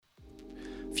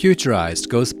Futurized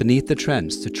goes beneath the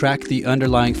trends to track the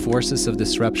underlying forces of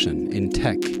disruption in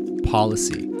tech,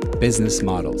 policy, business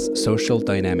models, social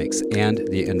dynamics, and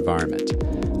the environment.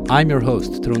 I'm your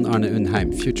host, Trond Arne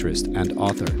Undheim, futurist and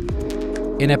author.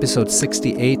 In episode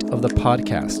 68 of the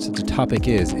podcast, the topic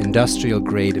is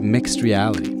industrial-grade mixed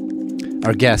reality.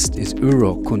 Our guest is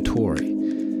Urho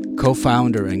Kuntori,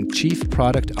 co-founder and chief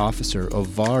product officer of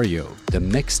Varjo, the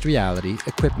mixed reality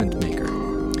equipment maker.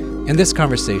 In this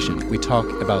conversation, we talk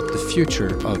about the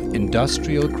future of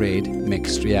industrial-grade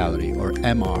mixed reality, or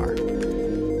MR.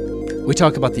 We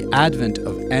talk about the advent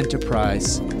of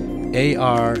enterprise,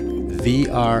 AR,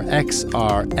 VR,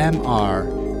 XR, MR,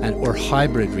 or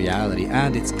hybrid reality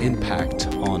and its impact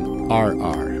on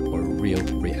RR, or real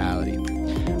reality.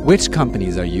 Which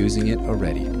companies are using it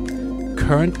already?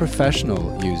 Current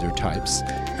professional user types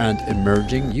and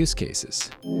emerging use cases.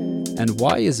 And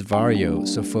why is Varjo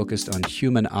so focused on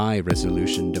human eye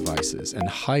resolution devices and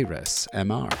high-res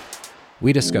MR?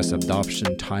 We discuss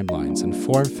adoption timelines and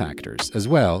form factors, as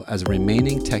well as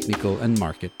remaining technical and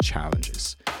market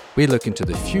challenges. We look into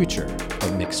the future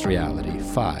of mixed reality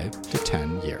 5 to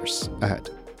 10 years ahead.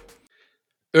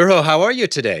 Urho, how are you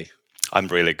today? I'm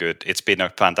really good. It's been a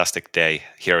fantastic day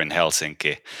here in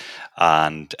Helsinki,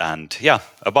 and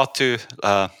about to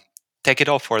take it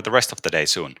off for the rest of the day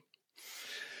soon.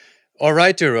 All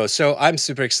right, Urho. So I'm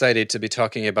super excited to be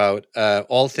talking about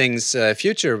all things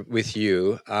future with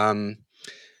you.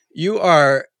 You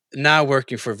are now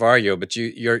working for Varjo, but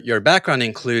your background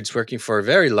includes working for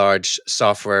very large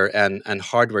software and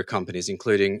hardware companies,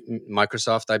 including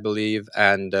Microsoft, I believe,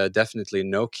 and definitely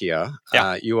Nokia.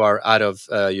 Yeah. You are out of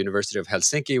University of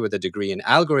Helsinki with a degree in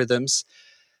algorithms.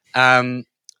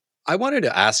 I wanted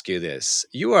to ask you this.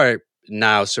 You are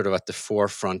now sort of at the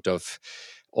forefront of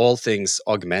all things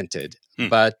augmented.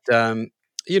 But,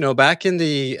 back in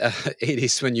the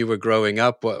 80s when you were growing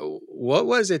up, what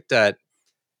was it that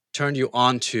turned you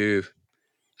on to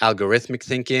algorithmic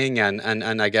thinking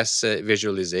and I guess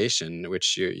visualization,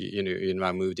 which you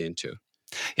now moved into?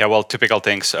 Yeah, well, typical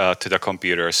things to the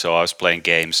computer. So I was playing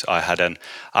games. I had an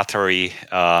Atari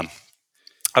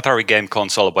game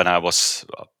console when I was,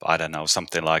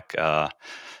 something like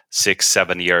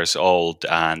 6-7 years old,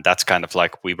 and that's kind of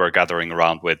like we were gathering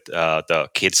around with the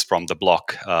kids from the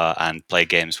block and play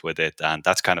games with it, and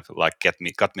that's kind of like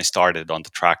got me started on the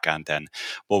track, and then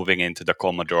moving into the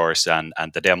Commodores and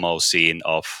the demo scene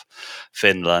of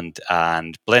Finland,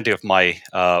 and plenty of my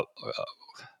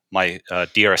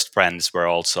dearest friends were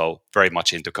also very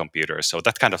much into computers, so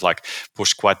that kind of like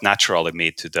pushed quite naturally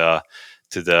me to the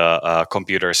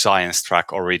computer science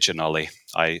track originally.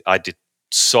 I did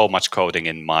so much coding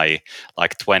in my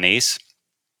 20s,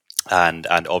 and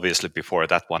obviously before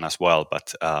that one as well,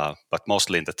 but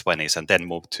mostly in the 20s, and then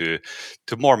moved to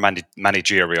more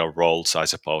managerial roles, I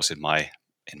suppose, in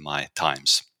my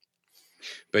times.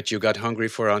 But you got hungry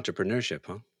for entrepreneurship,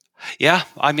 huh? Yeah,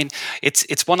 I mean,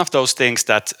 it's one of those things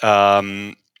that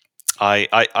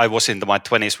I was in my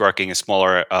 20s working in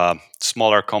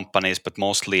smaller companies, but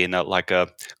mostly in a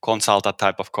consultant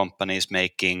type of companies,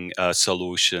 making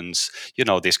solutions,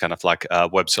 these kind of like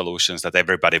web solutions that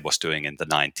everybody was doing in the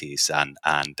 90s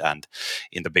and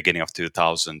in the beginning of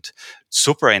 2000.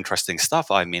 Super interesting stuff.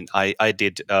 I mean, I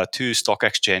did 2 stock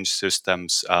exchange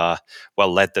systems,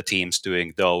 led the teams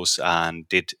doing those, and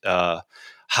did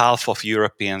half of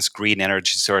Europeans' green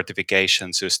energy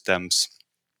certification systems.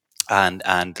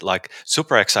 And like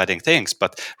super exciting things,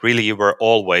 but really you were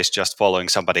always just following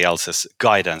somebody else's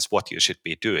guidance what you should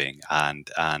be doing, and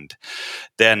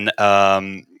then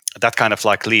that kind of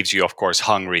like leaves you, of course,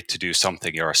 hungry to do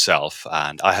something yourself.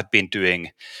 And I have been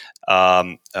doing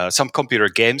some computer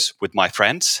games with my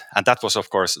friends, and that was, of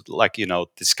course,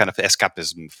 this kind of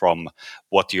escapism from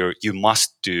what you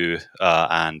must do,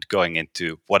 and going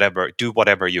into do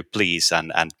whatever you please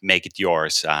and make it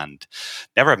yours, and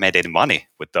never made any money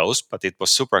with those, but it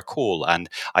was super cool. And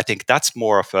I think that's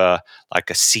more of a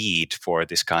seed for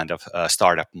this kind of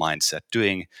startup mindset,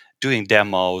 doing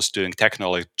demos, doing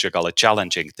technologically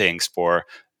challenging things for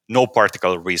no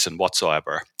particular reason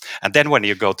whatsoever. And then when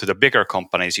you go to the bigger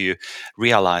companies, you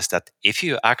realize that if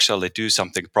you actually do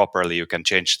something properly, you can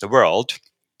change the world.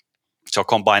 So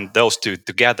combine those two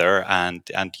together, and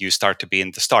you start to be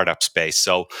in the startup space.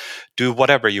 So do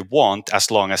whatever you want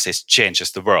as long as it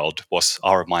changes the world, was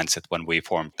our mindset when we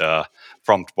formed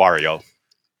Varjo.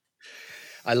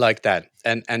 I like that.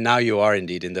 And now you are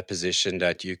indeed in the position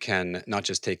that you can not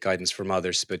just take guidance from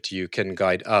others, but you can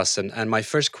guide us. And my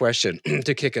first question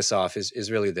to kick us off is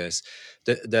really this.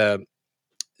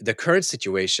 The current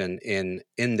situation in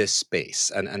this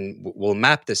space, and we'll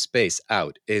map this space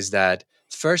out, is that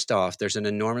first off, there's an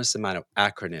enormous amount of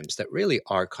acronyms that really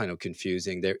are kind of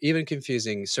confusing. They're even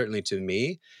confusing, certainly to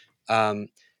me. Um,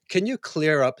 can you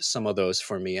clear up some of those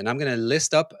for me? And I'm going to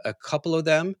list up a couple of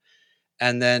them,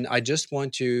 and then I just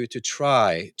want you to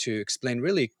try to explain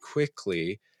really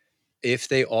quickly if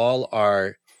they all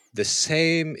are the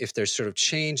same, if they're sort of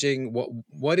changing,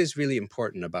 what is really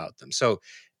important about them. So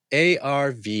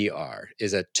AR, VR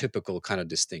is a typical kind of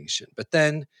distinction, but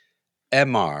then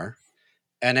MR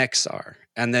and XR.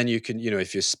 And then you can,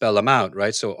 if you spell them out,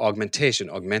 right? So augmentation,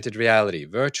 augmented reality,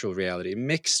 virtual reality,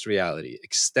 mixed reality,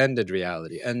 extended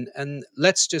reality. And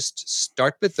let's just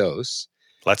start with those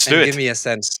Let's do and it. give me a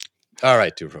sense. All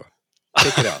right, Turo,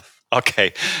 kick it off.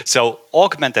 Okay, so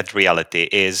augmented reality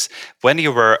is when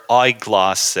you wear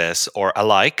eyeglasses or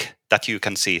alike that you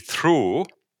can see through,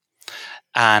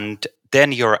 and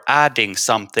then you're adding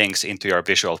some things into your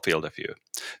visual field of view.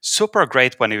 Super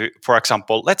great when you, for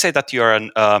example, let's say that you're an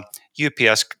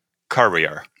UPS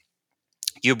courier.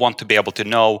 You want to be able to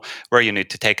know where you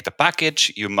need to take the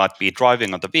package. You might be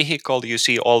driving on the vehicle. You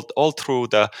see all through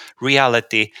the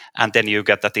reality, and then you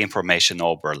get that information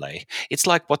overlay. It's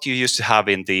like what you used to have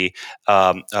in the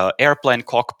airplane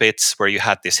cockpits, where you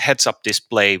had this heads-up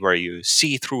display where you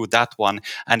see through that one,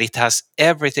 and it has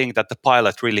everything that the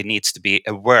pilot really needs to be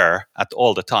aware at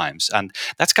all the times. And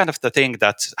that's kind of the thing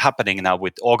that's happening now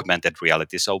with augmented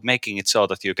reality. So making it so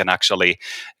that you can actually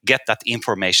get that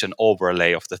information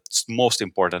overlay of the most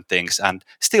important things and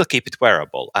still keep it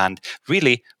wearable. And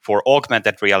really, for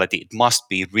augmented reality, it must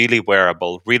be really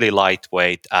wearable, really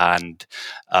lightweight, and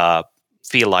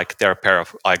feel like they're a pair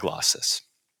of eyeglasses.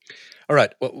 All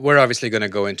right. Well, we're obviously going to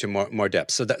go into more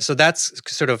depth. So that's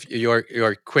sort of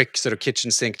your quick sort of kitchen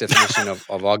sink definition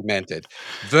of augmented.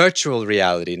 Virtual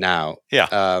reality now.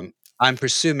 Yeah. I'm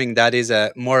presuming that is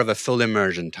more of a full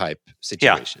immersion type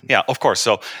situation. Yeah, of course.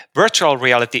 So virtual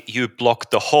reality, you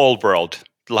block the whole world,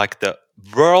 like the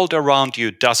world around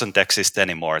you doesn't exist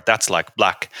anymore. That's like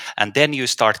black. And then you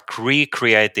start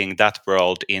recreating that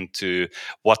world into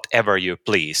whatever you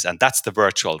please. And that's the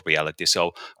virtual reality.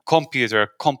 So computer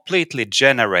completely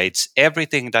generates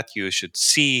everything that you should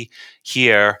see,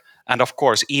 hear, and of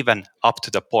course, even up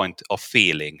to the point of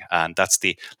feeling. And that's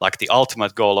the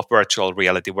ultimate goal of virtual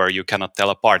reality, where you cannot tell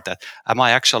apart that, am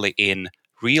I actually in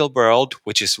real world,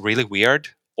 which is really weird,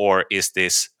 or is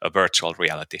this a virtual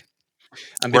reality?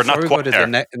 And before we go to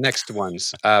the next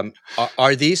ones,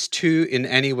 are these two in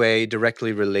any way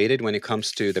directly related when it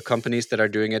comes to the companies that are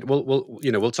doing it?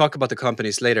 We'll talk about the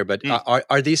companies later, but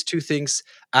are these two things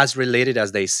as related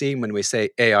as they seem when we say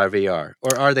AR, VR,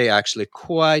 or are they actually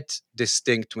quite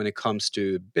distinct when it comes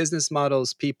to business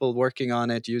models, people working on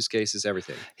it, use cases,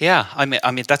 everything? Yeah, I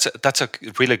mean that's a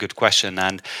really good question,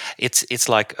 and it's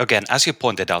like, again, as you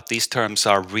pointed out, these terms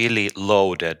are really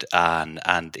loaded, and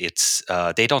it's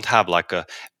they don't have like a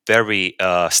very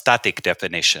static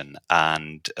definition.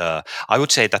 And I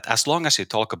would say that as long as you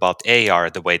talk about AR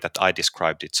the way that I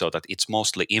described it, so that it's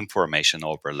mostly information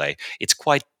overlay, it's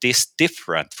quite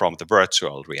different from the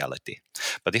virtual reality.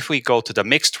 But if we go to the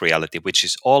mixed reality, which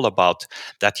is all about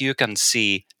that you can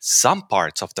see some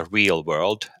parts of the real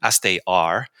world as they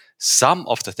are, some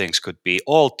of the things could be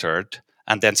altered,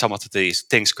 and then some of these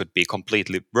things could be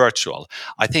completely virtual.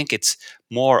 I think it's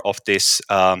more of this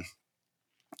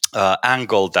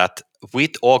angle that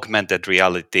with augmented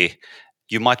reality,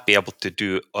 you might be able to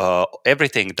do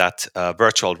everything that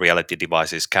virtual reality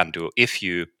devices can do if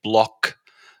you block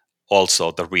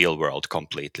also the real world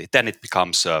completely. Then it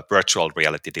becomes a virtual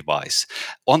reality device.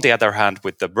 On the other hand,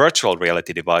 with the virtual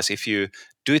reality device, if you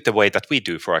do it the way that we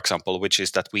do, for example, which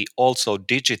is that we also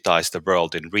digitize the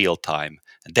world in real time,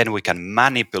 and then we can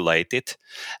manipulate it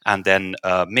and then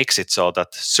mix it so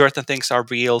that certain things are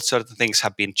real, certain things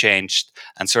have been changed,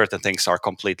 and certain things are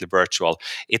completely virtual.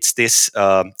 It's this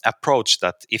approach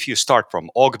that if you start from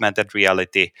augmented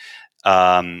reality,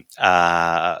 you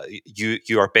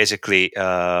are basically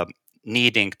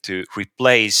needing to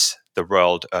replace the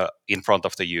world in front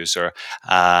of the user,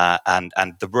 and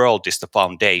the world is the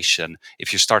foundation.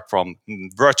 If you start from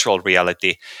virtual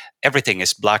reality, everything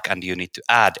is black, and you need to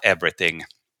add everything.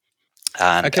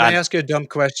 Can I ask you a dumb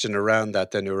question around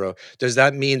that then, Uro? Does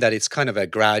that mean that it's kind of a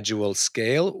gradual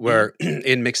scale where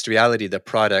in mixed reality, the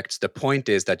point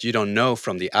is that you don't know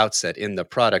from the outset in the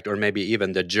product, or maybe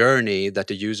even the journey that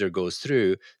the user goes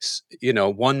through,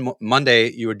 one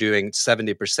Monday you were doing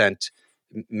 70%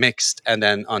 mixed, and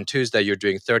then on Tuesday you're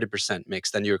doing 30%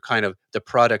 mixed, and you're kind of, the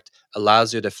product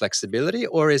allows you the flexibility?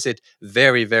 Or is it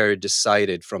very, very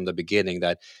decided from the beginning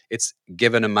that it's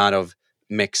given amount of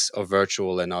mix of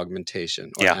virtual and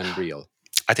augmentation and real?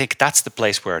 I think that's the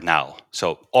place we're now.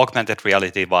 So augmented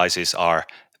reality devices are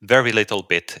very little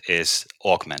bit is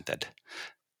augmented.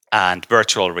 And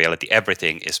virtual reality,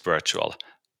 everything is virtual.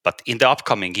 But in the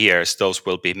upcoming years, those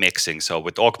will be mixing. So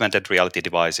with augmented reality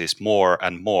devices, more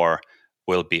and more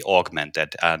will be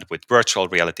augmented. And with virtual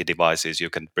reality devices, you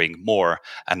can bring more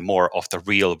and more of the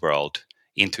real world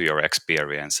into your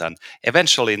experience. And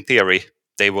eventually, in theory,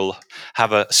 they will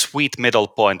have a sweet middle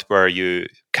point where you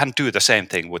can do the same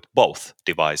thing with both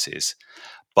devices.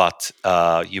 But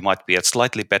you might be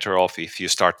slightly better off if you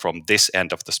start from this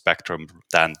end of the spectrum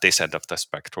than this end of the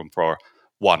spectrum for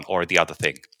one or the other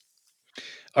thing.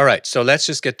 All right, so let's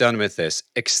just get done with this.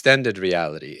 Extended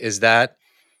reality, is that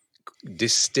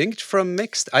distinct from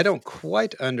mixed? I don't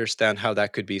quite understand how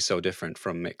that could be so different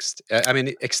from mixed. I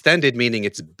mean, extended meaning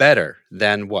it's better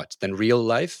than what? Than real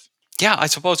life? Yeah, I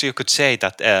suppose you could say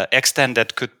that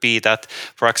extended could be that,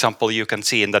 for example, you can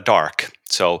see in the dark.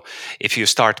 So if you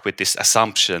start with this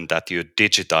assumption that you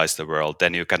digitize the world,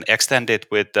 then you can extend it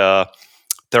with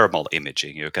thermal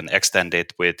imaging. You can extend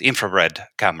it with infrared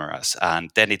cameras, and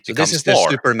then it So this is becomes the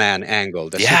more. Superman angle.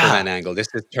 The Yeah, Superman angle. This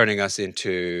is turning us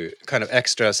into kind of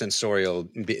extra sensorial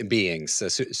beings,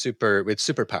 super with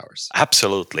superpowers.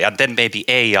 absolutely. And then maybe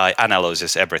AI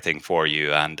analyzes everything for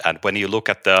you. And when you look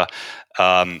at the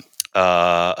um,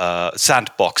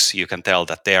 sandbox, you can tell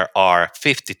that there are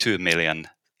 52 million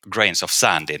grains of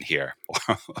sand in here,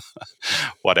 or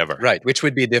whatever. Right, which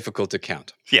would be difficult to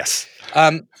count. Yes.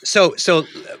 So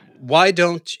why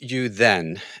don't you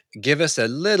then give us a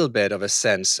little bit of a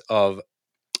sense of,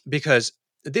 because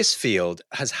this field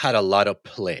has had a lot of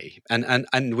play, and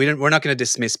we're not going to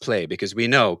dismiss play, because we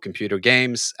know computer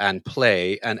games and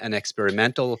play and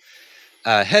experimental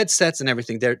headsets and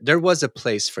everything, there was a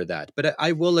place for that. But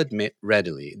I will admit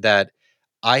readily that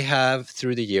I have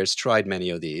through the years tried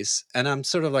many of these, and I'm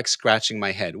sort of like scratching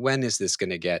my head, when is this going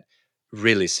to get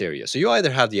really serious? So you either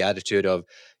have the attitude of,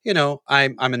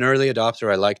 I'm an early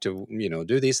adopter, I like to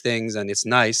do these things and it's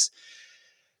nice.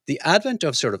 The advent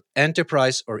of sort of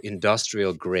enterprise or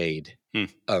industrial grade, Hmm.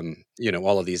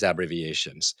 all of these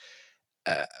abbreviations,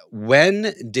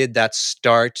 when did that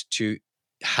start to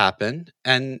happen?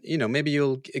 And maybe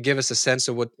you'll give us a sense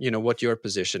of what your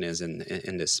position is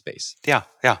in this space. Yeah,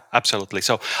 absolutely.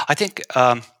 So I think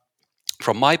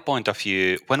from my point of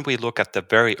view, when we look at the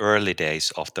very early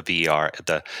days of the VR,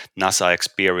 the NASA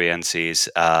experiences,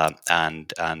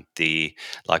 and the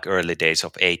like early days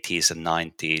of 80s and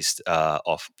 90s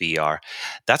of VR,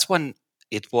 that's when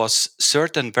it was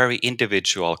certain very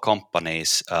individual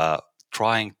companies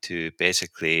trying to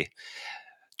basically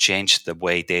change the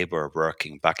way they were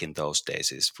working back in those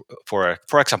days. Is for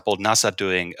example, NASA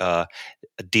doing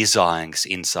designs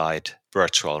inside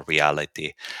virtual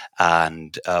reality,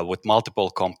 and with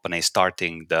multiple companies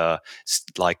starting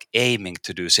like aiming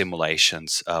to do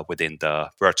simulations within the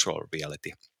virtual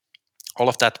reality. All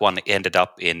of that one ended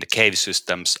up in the cave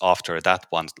systems after that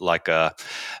one, like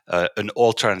an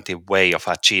alternative way of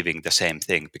achieving the same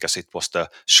thing, because it was the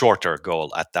shorter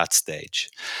goal at that stage.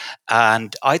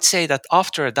 And I'd say that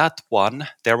after that one,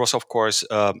 there was, of course,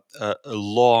 a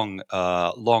long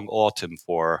autumn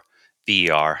for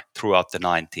VR throughout the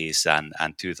 90s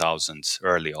and 2000s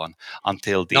early on,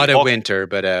 until the Not a winter,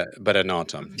 but an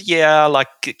autumn. yeah,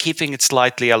 like keeping it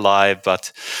slightly alive,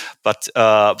 but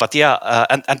yeah,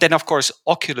 and then of course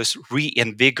Oculus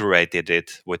reinvigorated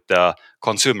it with the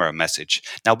consumer message.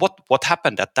 Now, what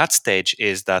happened at that stage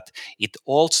is that it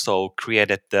also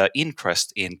created the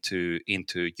interest into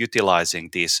utilizing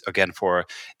this again for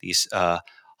these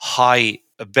high,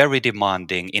 very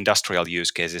demanding industrial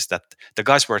use cases that the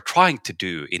guys were trying to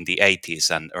do in the 80s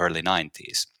and early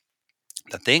 90s.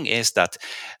 The thing is that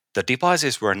the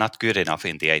devices were not good enough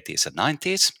in the 80s and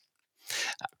 90s.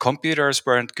 Computers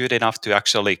weren't good enough to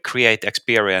actually create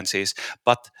experiences,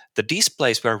 but the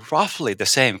displays were roughly the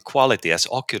same quality as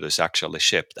Oculus actually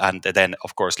shipped. And then,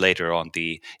 of course, later on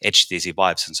the HTC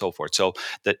Vives and so forth. So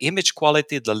the image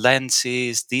quality, the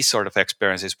lenses, these sort of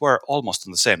experiences were almost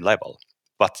on the same level.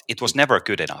 But it was never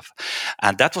good enough.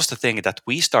 And that was the thing that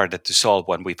we started to solve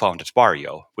when we founded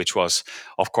Vario, which was,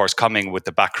 of course, coming with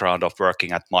the background of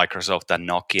working at Microsoft and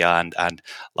Nokia, and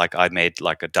like I made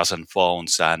like a dozen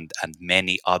phones and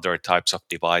many other types of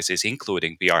devices,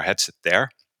 including VR headset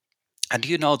there. And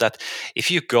you know that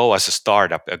if you go as a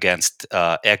startup against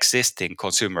existing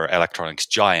consumer electronics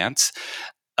giants,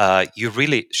 you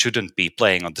really shouldn't be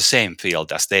playing on the same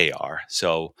field as they are.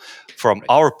 So, from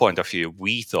our point of view,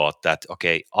 we thought that,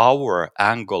 okay, our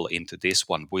angle into this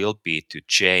one will be to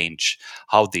change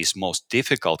how these most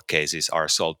difficult cases are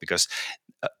solved, because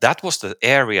that was the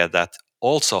area that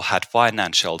also had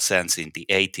financial sense in the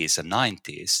 80s and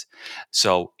 90s.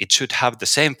 So, it should have the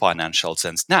same financial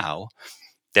sense now.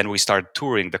 Then we started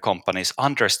touring the companies,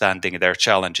 understanding their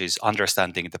challenges,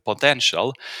 understanding the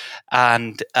potential,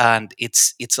 and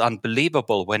it's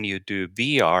unbelievable when you do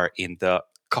VR in the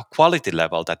quality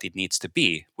level that it needs to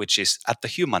be, which is at the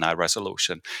human eye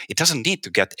resolution. It doesn't need to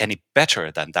get any better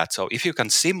than that. So if you can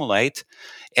simulate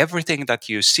everything that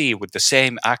you see with the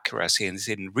same accuracy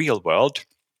in real world,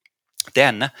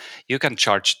 then you can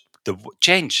change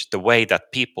the way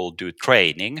that people do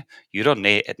training. You don't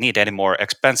need any more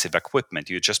expensive equipment.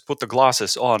 You just put the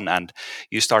glasses on and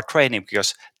you start training,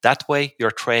 because that way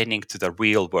you're training to the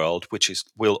real world, which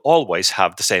will always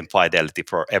have the same fidelity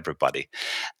for everybody,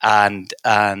 and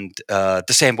the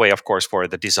same way, of course, for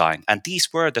the design. And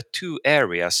these were the two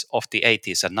areas of the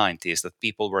 80s and 90s that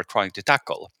people were trying to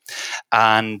tackle.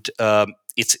 And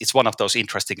it's one of those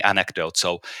interesting anecdotes.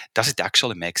 So does it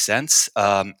actually make sense?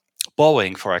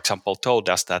 Boeing, for example, told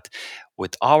us that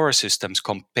with our systems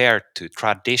compared to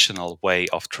traditional way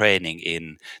of training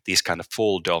in these kind of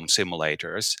full dome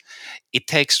simulators, it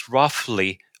takes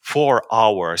roughly 4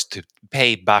 hours to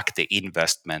pay back the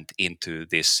investment into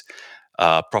this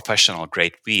professional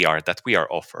grade VR that we are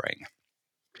offering.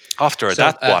 After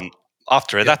So,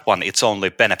 that one, it's only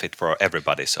benefit for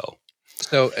everybody. So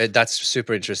that's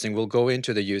super interesting. We'll go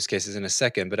into the use cases in a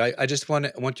second, but I just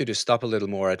want you to stop a little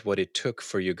more at what it took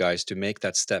for you guys to make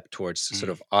that step towards sort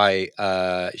of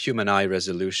human eye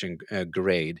resolution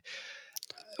grade.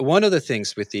 One of the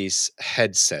things with these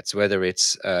headsets, whether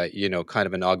it's kind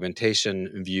of an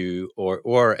augmentation view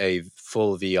or a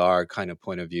full VR kind of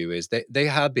point of view, is they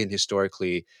have been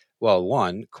historically, well,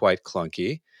 one, quite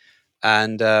clunky,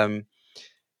 and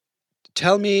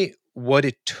tell me what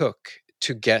it took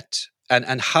to get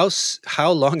and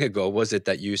how long ago was it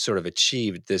that you sort of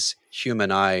achieved this human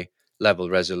eye level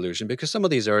resolution? Because some of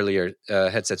these earlier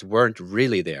headsets weren't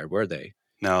really there, were they?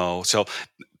 No. So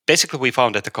basically, we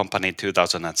founded the company in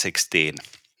 2016,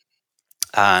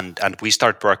 and we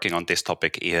started working on this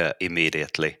topic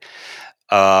immediately.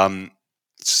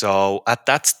 So at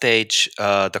that stage,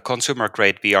 the consumer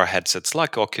grade VR headsets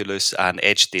like Oculus and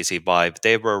HTC Vive,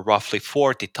 they were roughly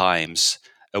 40 times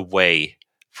away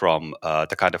from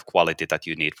the kind of quality that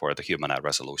you need for the human eye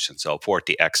resolution. So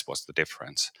 40x was the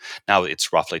difference. Now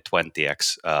it's roughly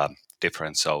 20x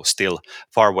difference. So still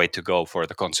far way to go for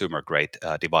the consumer grade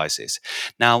devices.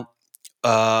 Now,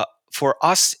 for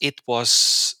us, it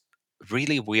was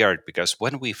really weird, because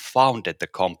when we founded the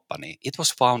company, it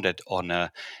was founded on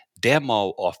a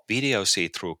demo of video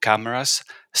see-through cameras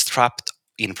strapped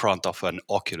in front of an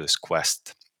Oculus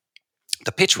Quest.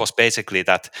 The pitch was basically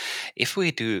that if we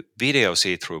do video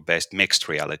see-through based mixed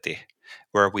reality,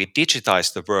 where we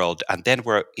digitize the world and then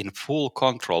we're in full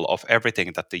control of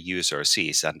everything that the user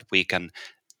sees, and we can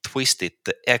twist it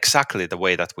exactly the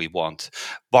way that we want.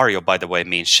 Vario, by the way,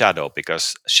 means shadow,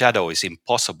 because shadow is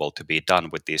impossible to be done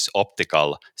with these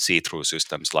optical see-through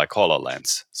systems like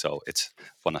HoloLens. So it's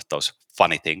one of those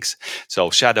funny things. So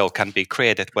shadow can be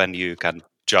created when you can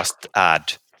just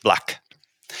add black,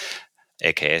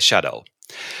 aka shadow.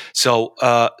 So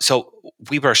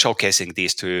we were showcasing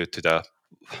these to the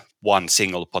one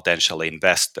single potential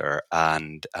investor,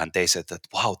 and they said that,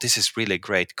 wow, this is really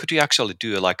great. Could you actually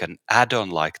do like an add-on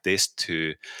like this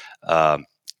to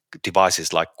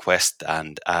devices like Quest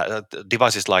and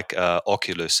devices like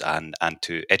Oculus and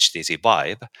to HTC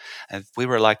Vive? And we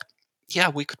were like, yeah,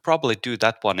 we could probably do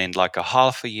that one in like a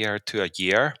half a year to a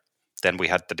year. Then we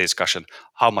had the discussion,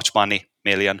 how much money?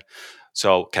 Million.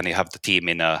 So can you have the team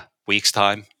in a week's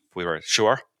time? We were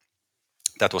sure.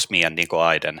 That was me and Nico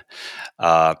Aiden,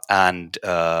 and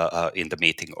in the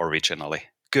meeting originally.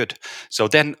 Good. So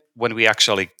then when we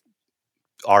actually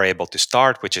are able to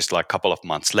start, which is like a couple of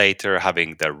months later,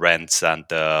 having the rents and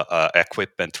the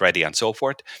equipment ready and so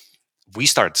forth, we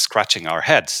start scratching our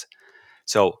heads.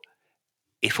 So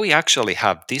if we actually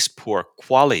have this poor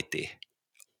quality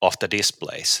of the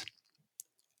displays,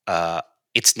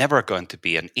 it's never going to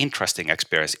be an interesting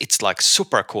experience. It's like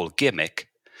super cool gimmick,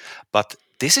 but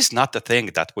this is not the thing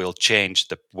that will change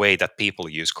the way that people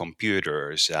use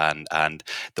computers and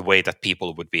the way that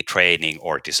people would be training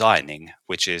or designing,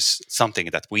 which is something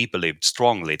that we believe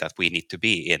strongly that we need to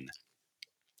be in.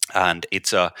 And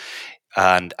it's a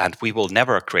and we will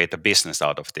never create a business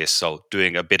out of this. So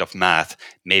doing a bit of math,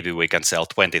 maybe we can sell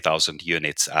 20,000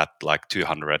 units at like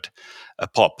 200 a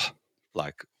pop.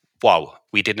 Like, wow,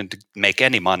 we didn't make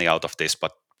any money out of this,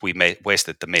 but we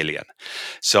wasted the million.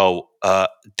 So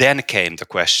then came the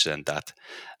question that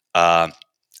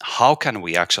how can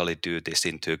we actually do this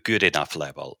into a good enough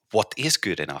level? What is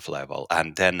good enough level?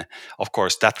 And then, of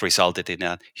course, that resulted in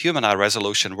a human eye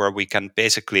resolution where we can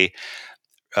basically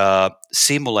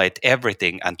simulate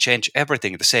everything and change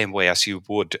everything the same way as you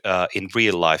would in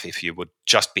real life if you would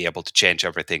just be able to change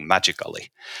everything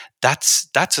magically. That's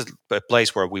a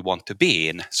place where we want to be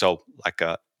in. So like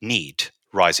a need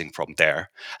rising from there,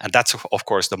 and that's of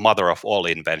course the mother of all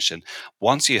invention.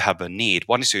 Once you have a need,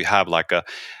 once you have like a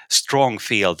strong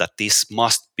feel that this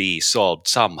must be solved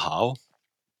somehow,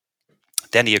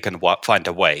 then you can find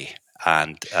a way,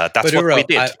 and that's But what we Uro,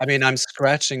 did. I mean, I'm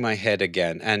scratching my head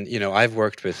again, and I've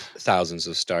worked with thousands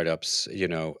of startups,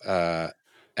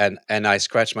 and I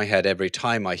scratch my head every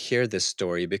time I hear this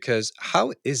story, because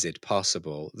how is it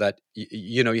possible that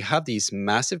you have these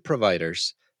massive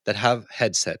providers that have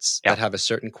headsets Yeah. that have a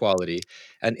certain quality,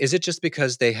 and is it just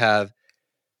because they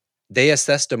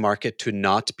assess the market to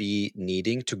not be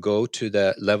needing to go to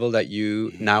the level that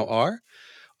you now are?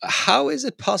 How is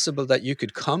it possible that you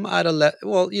could come at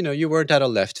well, you weren't at a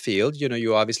left field,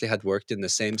 you obviously had worked in the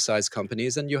same size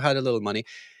companies and you had a little money.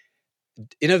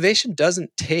 Innovation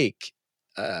doesn't take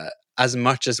as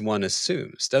much as one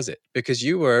assumes, does it? Because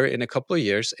you were in a couple of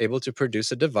years able to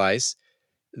produce a device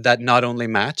that not only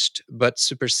matched but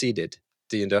superseded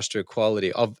the industrial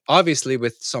quality, of obviously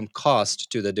with some cost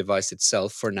to the device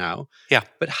itself for now. Yeah.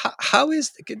 But how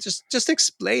is just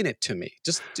explain it to me,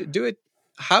 just do it.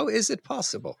 How is it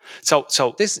possible? So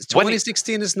This when it,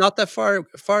 2016 is not that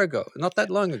far ago, not that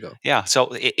long ago. yeah, so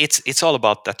it's all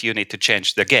about that you need to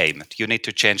change the game. You need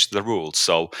to change the rules.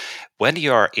 So when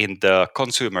you're in the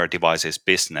consumer devices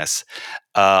business,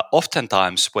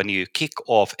 oftentimes when you kick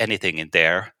off anything in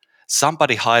there,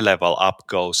 somebody high level up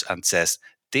goes and says,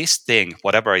 this thing,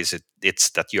 whatever it's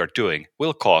that you're doing,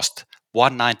 will cost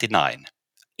 199.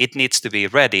 It needs to be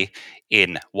ready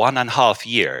in 1.5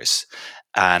 years.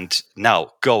 And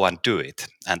now go and do it.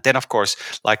 And then, of course,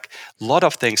 like a lot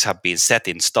of things have been set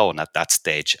in stone at that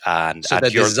stage. And So the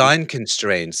you're, design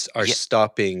constraints are yeah,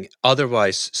 stopping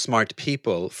otherwise smart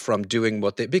people from doing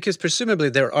what they, because presumably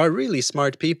there are really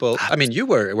smart people. I mean, you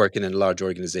were working in a large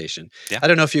organization. yeah, I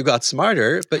don't know if you got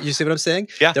smarter, but you see what I'm saying?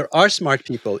 yeah. There are smart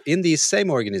people in these same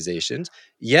organizations,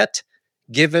 yet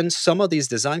given some of these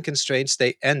design constraints,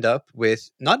 they end up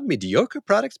with not mediocre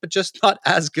products, but just not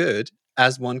as good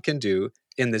as one can do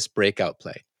in this breakout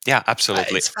play. Yeah,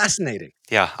 absolutely. It's fascinating.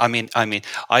 Yeah,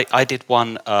 I did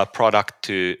one product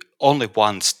to only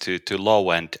once to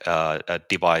low end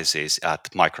devices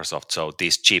at Microsoft, so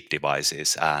these cheap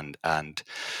devices, and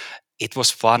it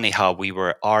was funny how we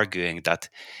were arguing that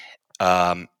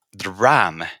the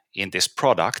RAM in this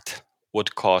product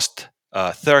would cost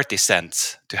 30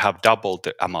 cents to have double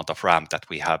the amount of RAM that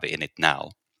we have in it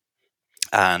now.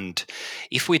 And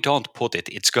if we don't put it,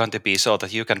 it's going to be so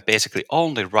that you can basically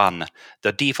only run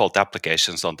the default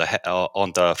applications on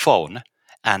the phone,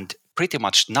 and pretty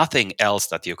much nothing else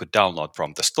that you could download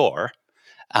from the store.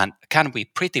 And can we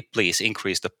pretty please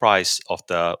increase the price of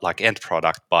the end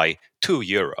product by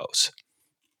 €2?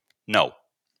 No,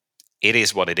 it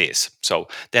is what it is. So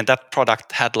then that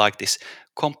product had like this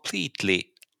completely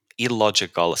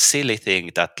illogical, silly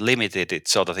thing that limited it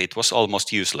so that it was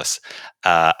almost useless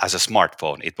as a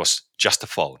smartphone. It was just a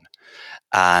phone.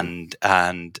 And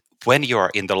when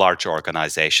you're in the large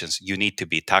organizations, you need to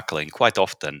be tackling quite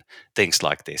often things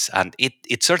like this. And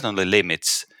it certainly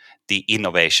limits the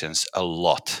innovations a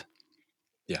lot.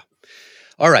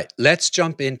 All right, let's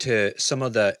jump into some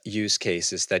of the use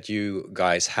cases that you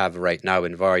guys have right now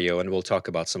in Varjo, and we'll talk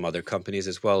about some other companies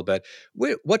as well. But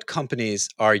what companies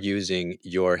are using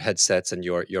your headsets and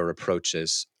your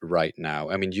approaches right now?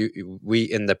 I mean, we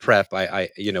in the prep,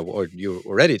 or you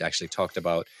already actually talked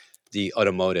about the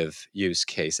automotive use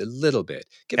case a little bit.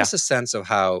 Give Yeah. us a sense of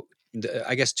how,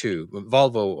 I guess,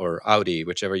 Volvo or Audi,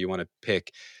 whichever you want to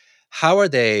pick, how are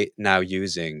they now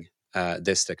using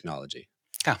this technology?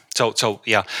 Yeah. So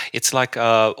yeah, it's like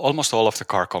almost all of the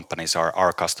car companies are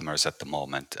our customers at the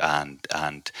moment,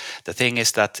 and the thing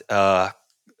is that,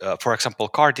 for example,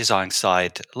 car design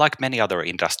side, like many other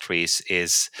industries,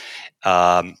 is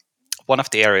one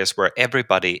of the areas where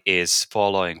everybody is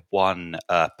following one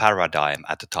paradigm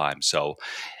at a time. So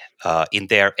in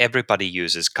there, everybody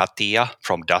uses CATIA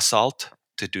from Dassault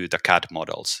to do the CAD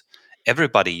models.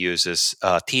 Everybody uses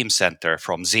Teamcenter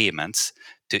from Siemens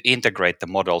to integrate the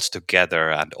models together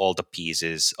and all the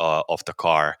pieces of the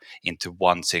car into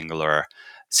one singular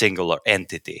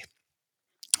entity,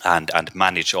 and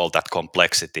manage all that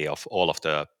complexity of all of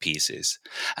the pieces.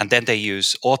 And then they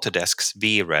use Autodesk's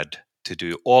VRED to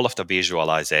do all of the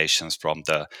visualizations from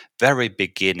the very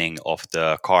beginning of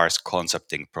the car's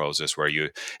concepting process, where you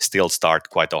still start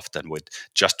quite often with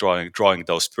just drawing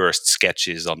those first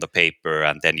sketches on the paper,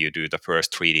 and then you do the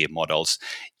first 3D models.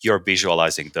 You're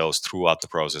visualizing those throughout the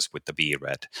process with the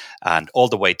VRED, and all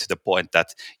the way to the point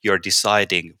that you're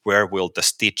deciding where will the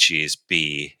stitches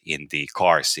be in the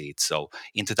car seat. So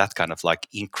into that kind of like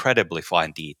incredibly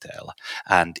fine detail,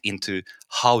 and into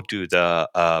how do the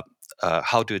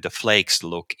flakes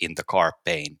look in the car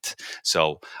paint.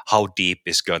 So how deep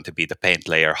is going to be the paint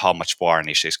layer, how much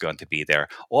varnish is going to be there.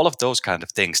 All of those kind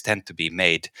of things tend to be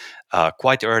made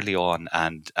quite early on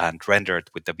and rendered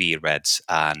with the VREDs.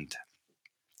 And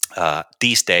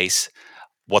these days,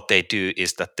 what they do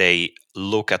is that they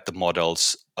look at the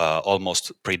models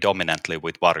almost predominantly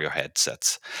with Vario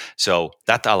headsets. So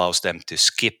that allows them to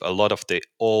skip a lot of the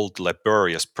old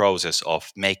laborious process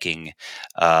of making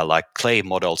like clay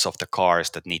models of the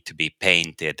cars that need to be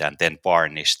painted and then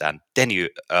varnished. And then you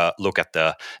look at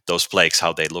those flakes,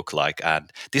 how they look like.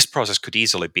 And this process could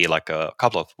easily be like a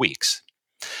couple of weeks.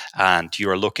 And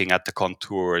you're looking at the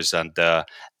contours and the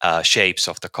shapes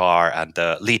of the car, and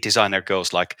the lead designer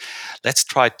goes like, let's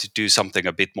try to do something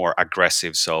a bit more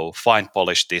aggressive, so fine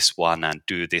polish this one and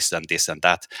do this and this and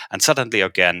that. And suddenly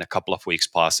again a couple of weeks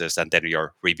passes, and then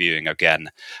you're reviewing again.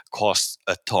 Costs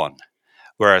a ton.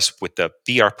 Whereas with the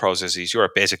VR processes,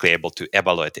 you're basically able to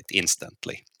evaluate it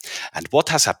instantly. And what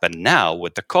has happened now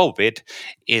with the COVID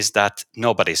is that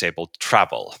nobody's able to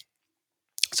travel.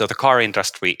 So the car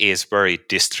industry is very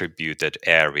distributed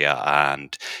area,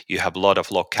 and you have a lot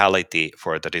of locality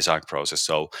for the design process.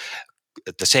 So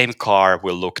the same car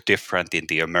will look different in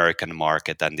the American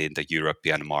market and in the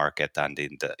European market and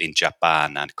in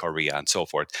Japan and Korea and so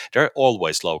forth. They're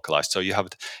always localized. So you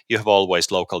have always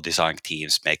local design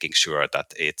teams making sure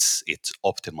that it's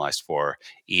optimized for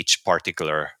each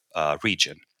particular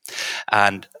region.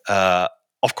 And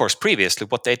of course, previously,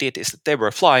 what they did is that they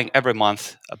were flying every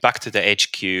month back to the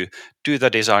HQ, do the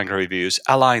design reviews,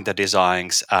 align the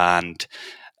designs, and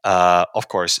of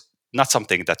course, not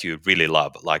something that you really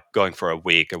love, like going for a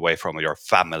week away from your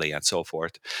family and so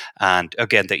forth. And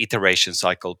again, the iteration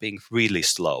cycle being really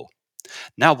slow.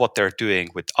 Now, what they're doing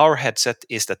with our headset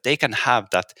is that they can have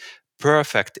that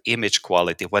perfect image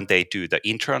quality when they do the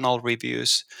internal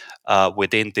reviews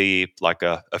within the like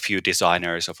a few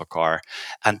designers of a car.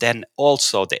 And then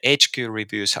also the HQ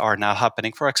reviews are now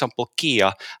happening. For example,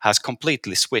 Kia has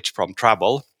completely switched from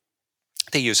travel.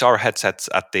 They use our headsets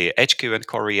at the HQ in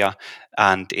Korea,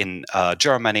 and in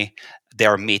Germany they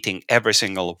are meeting every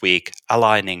single week,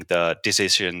 aligning the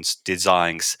decisions,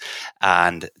 designs,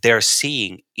 and they're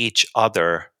seeing each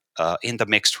other in the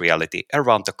mixed reality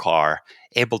around the car,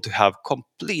 able to have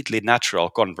completely natural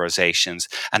conversations.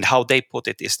 And how they put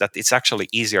it is that it's actually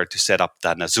easier to set up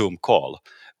than a Zoom call,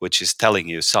 which is telling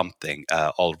you something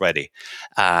already.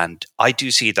 And I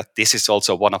do see that this is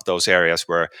also one of those areas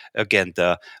where, again,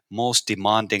 the most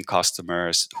demanding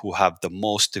customers who have the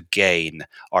most to gain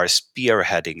are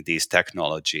spearheading these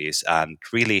technologies and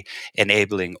really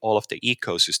enabling all of the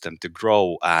ecosystem to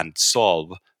grow and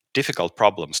solve difficult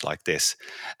problems like this.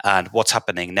 And what's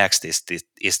happening next is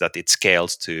that it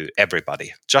scales to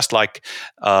everybody. Just like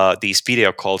these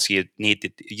video calls, it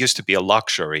used to be a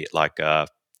luxury like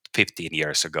 15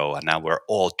 years ago, and now we're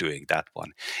all doing that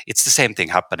one. It's the same thing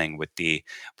happening with the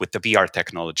VR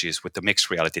technologies, with the mixed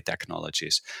reality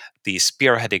technologies. These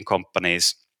spearheading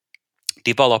companies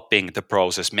developing the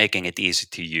process, making it easy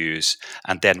to use,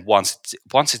 and then once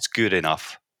it's good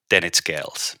enough, then it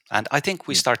scales. And I think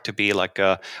we start to be like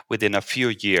within a few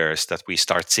years that we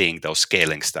start seeing those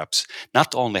scaling steps,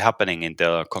 not only happening in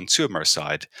the consumer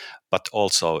side, but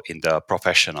also in the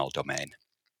professional domain.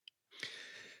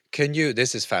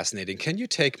 This is fascinating. Can you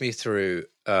take me through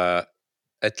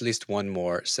at least one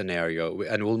more scenario,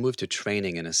 and we'll move to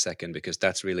training in a second, because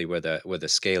that's really where the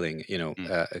scaling,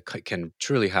 can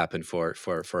truly happen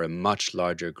for a much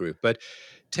larger group. But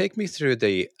take me through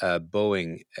the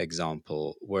Boeing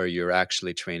example, where you're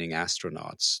actually training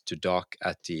astronauts to dock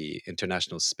at the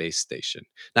International Space Station.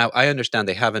 Now, I understand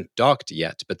they haven't docked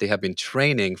yet, but they have been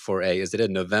training for is it a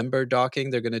November docking?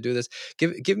 They're going to do this.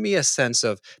 Give me a sense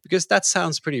of, because that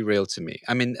sounds pretty real to me.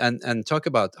 I mean, and talk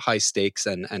about high stakes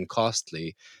and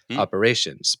costly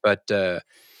operations, but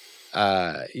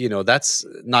that's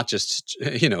not just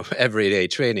everyday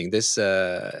training. This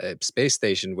space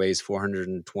station weighs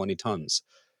 420 tons.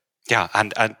 Yeah,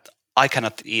 and I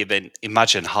cannot even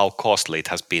imagine how costly it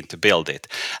has been to build it.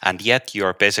 And yet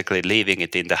you're basically leaving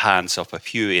it in the hands of a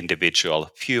few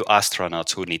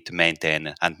astronauts who need to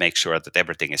maintain and make sure that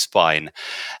everything is fine.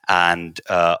 And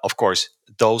of course,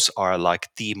 those are like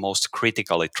the most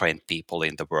critically trained people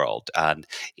in the world. And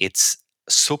it's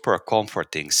super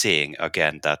comforting seeing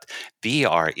again that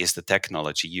VR is the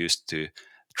technology used to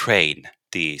train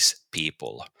these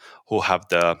people who have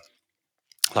the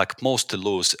like most to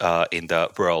lose in the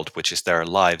world, which is their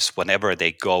lives whenever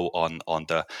they go on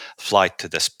the flight to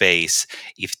the space.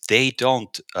 If they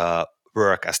don't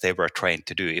work as they were trained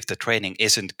to do, if the training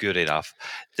isn't good enough,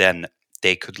 then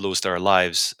they could lose their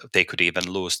lives. They could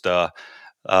even lose the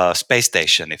space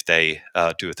station if they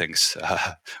do things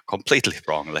completely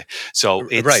wrongly. So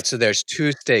Right. it's So there's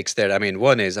two stakes there. I mean,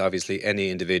 one is obviously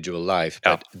any individual life,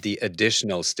 yeah, but the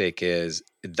additional stake is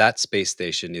that space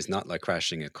station is not like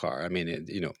crashing a car. I mean,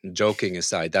 joking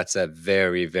aside, that's a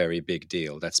very, very big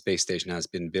deal. That space station has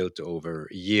been built over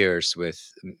years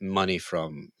with money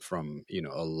from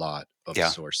a lot of yeah,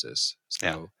 sources.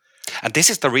 yeah. So And this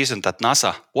is the reason that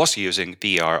NASA was using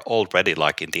VR already,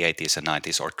 like in the 80s and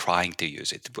 90s, or trying to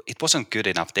use it. It wasn't good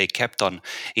enough. They kept on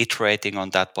iterating on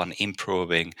that one,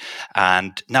 improving.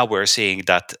 And now we're seeing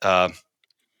that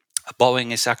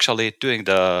Boeing is actually doing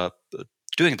the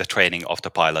training of the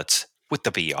pilots with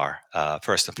the VR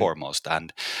first and mm, foremost,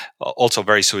 and also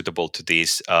very suitable to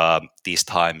these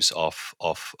times of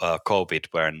COVID,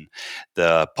 when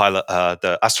the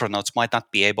astronauts might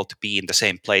not be able to be in the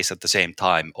same place at the same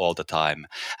time all the time.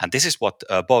 And this is what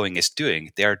Boeing is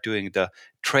doing. They're doing the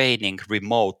training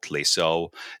remotely,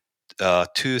 so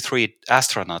 2, 3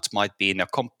 astronauts might be in a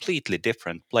completely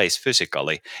different place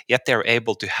physically, yet they're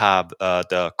able to have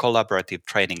the collaborative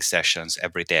training sessions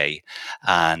every day.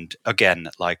 And again,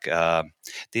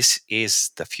 this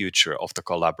is the future of the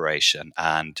collaboration,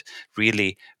 and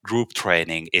really group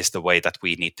training is the way that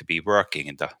we need to be working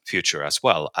in the future as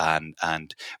well.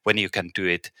 And when you can do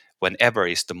it whenever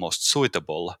is the most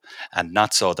suitable, and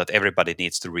not so that everybody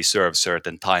needs to reserve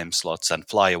certain time slots and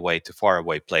fly away to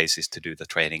faraway places to do the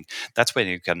training, that's when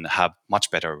you can have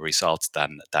much better results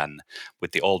than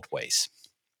with the old ways.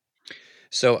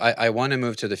 so I want to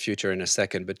move to the future in a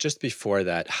second, but just before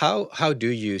that, how do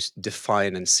you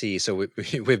define and see? So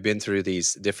we've been through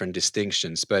these different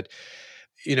distinctions, but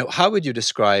how would you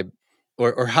describe,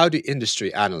 or how do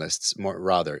industry analysts, more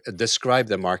rather, describe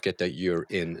the market that you're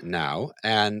in now,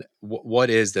 and what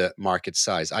is the market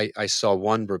size? I saw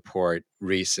one report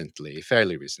recently,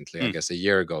 fairly recently, I Mm. guess a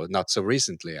year ago, not so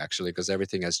recently actually, because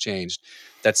everything has changed,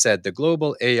 that said the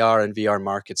global AR and VR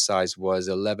market size was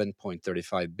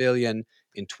 11.35 billion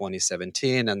in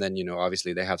 2017, and then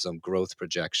obviously they have some growth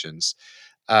projections.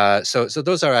 So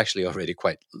those are actually already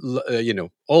quite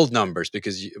old numbers,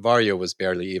 because Vario was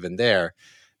barely even there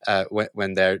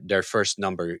when their first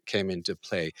number came into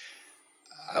play.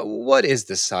 What is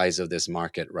the size of this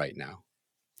market right now?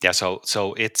 Yeah,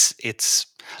 so it's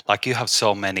like you have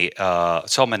so many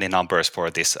numbers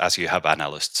for this as you have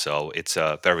analysts. So it's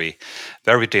a very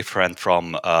different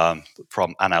from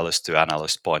analyst to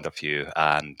analyst point of view.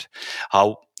 And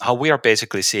how we are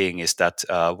basically seeing is that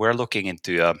we're looking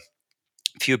into a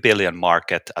few billion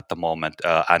market at the moment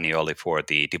annually for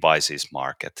the devices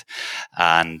market,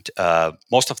 and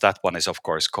most of that one is of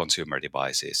course consumer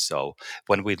devices. So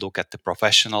when we look at the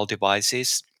professional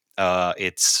devices,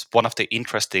 it's one of the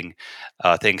interesting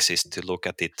things is to look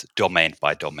at it domain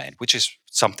by domain, which is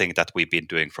something that we've been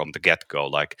doing from the get-go,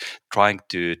 like trying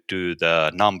to do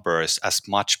the numbers as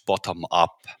much bottom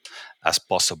up as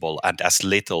possible and as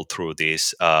little through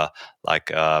these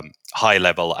high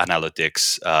level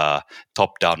analytics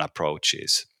top down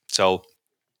approaches. So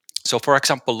for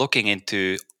example, looking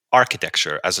into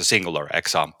architecture as a singular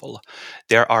example,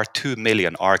 there are 2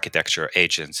 million architecture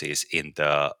agencies in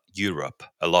the Europe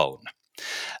alone.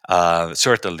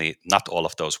 Certainly, not all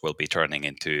of those will be turning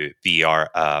into VR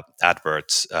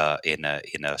adverts in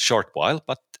a short while,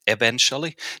 but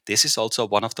eventually, this is also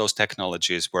one of those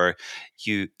technologies where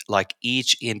you, like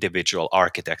each individual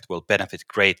architect, will benefit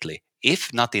greatly.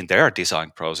 If not in their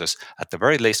design process, at the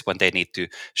very least when they need to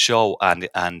show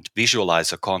and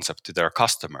visualize a concept to their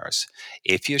customers.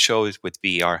 If you show it with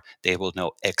VR, they will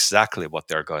know exactly what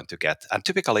they're going to get. And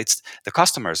typically, it's the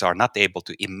customers are not able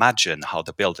to imagine how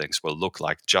the buildings will look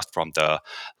like just from the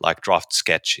like draft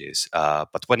sketches.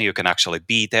 But when you can actually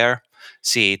be there,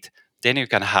 see it, then you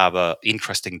can have an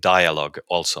interesting dialogue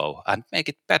also and make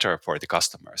it better for the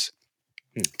customers.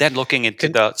 Hmm. Then looking into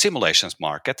Can the simulations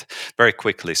market very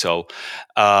quickly. So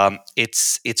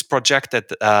it's projected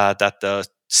that the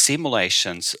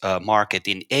simulations market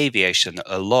in aviation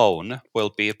alone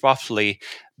will be roughly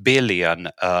billion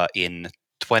in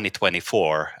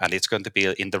 2024, and it's going to be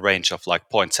in the range of like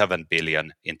 0.7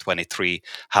 billion in 23,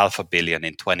 half a billion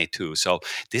in 22. So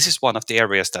this is one of the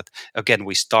areas that, again,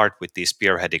 we start with these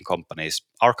spearheading companies.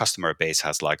 Our customer base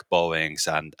has like Boeing's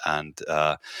and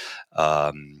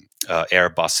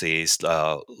Airbuses,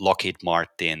 Lockheed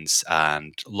Martins,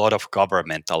 and a lot of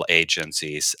governmental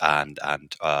agencies and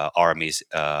armies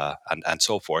and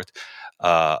so forth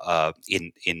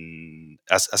in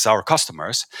as our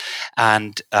customers,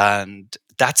 and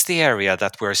that's the area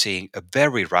that we're seeing a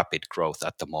very rapid growth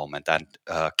at the moment. And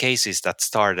cases that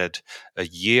started a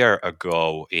year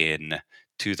ago in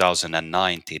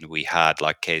 2019, we had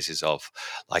like cases of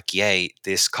like, yay,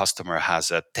 this customer has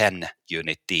a 10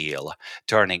 unit deal,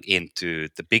 turning into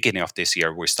the beginning of this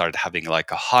year we started having like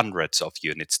hundreds of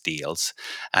units deals,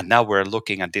 and now we're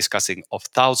looking and discussing of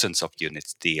thousands of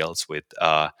units deals with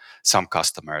some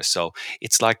customers. So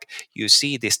it's like you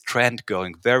see this trend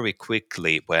going very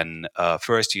quickly when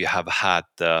first you have had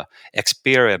the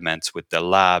experiments with the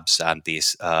labs and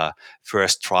these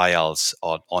first trials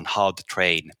on how to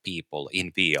train people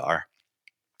in VR.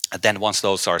 And then once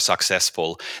those are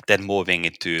successful, then moving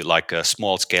into like a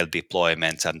small scale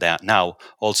deployments, and then now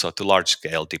also to large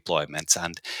scale deployments.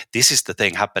 And this is the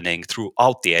thing happening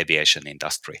throughout the aviation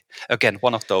industry. Again,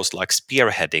 one of those like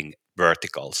spearheading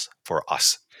verticals for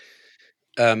us.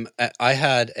 I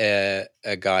had a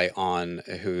guy on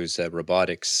who's a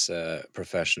robotics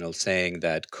professional saying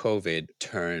that COVID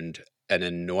turned an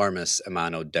enormous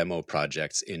amount of demo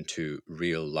projects into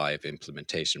real live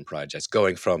implementation projects,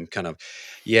 going from kind of,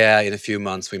 yeah, in a few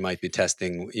months we might be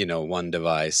testing, one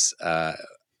device,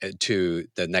 to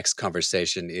the next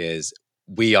conversation is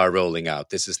we are rolling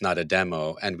out. This is not a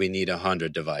demo, and we need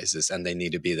 100 devices, and they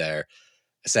need to be there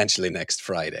essentially next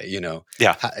Friday.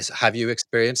 Yeah. Have you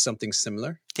experienced something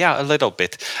similar? Yeah, a little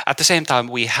bit. At the same time,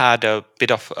 we had a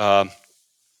bit of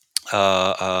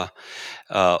uh,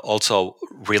 also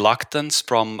reluctance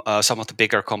from some of the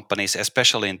bigger companies,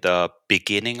 especially in the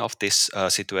beginning of this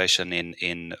situation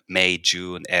in May,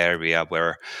 June area,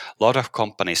 where a lot of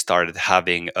companies started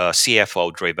having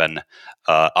CFO-driven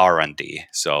R&D.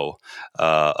 So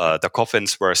the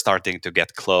coffins were starting to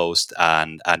get closed,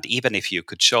 and even if you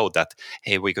could show that,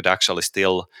 hey, we could actually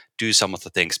still do some of the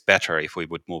things better if we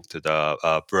would move to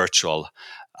the virtual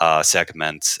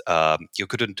segments, you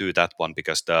couldn't do that one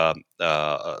because the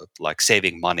like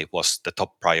saving money was the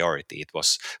top priority. It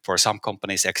was for some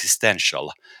companies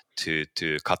existential to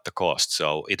cut the cost.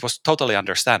 So it was totally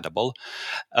understandable.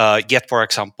 Yet, for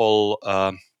example,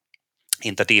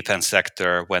 in the defense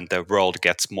sector, when the world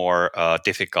gets more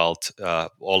difficult,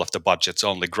 all of the budgets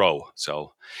only grow.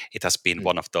 So it has been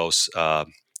one of those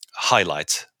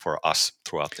highlights for us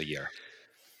throughout the year.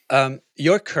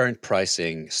 Your current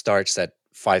pricing starts at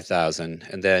 5,000,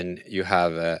 and then you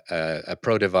have a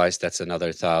pro device that's another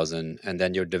 1,000, and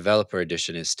then your developer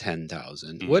edition is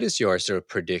 10,000. What is your sort of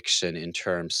prediction in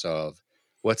terms of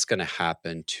what's going to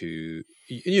happen to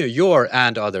your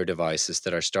and other devices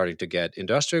that are starting to get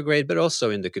industrial grade, but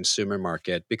also in the consumer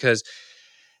market? Because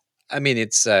I mean,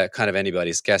 it's kind of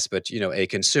anybody's guess, but a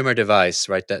consumer device,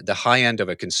 right? The high end of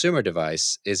a consumer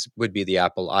device would be the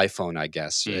Apple iPhone, I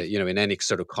guess. In any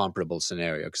sort of comparable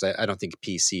scenario, because I don't think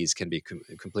PCs can be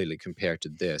completely compared to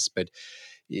this. But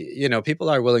people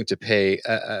are willing to pay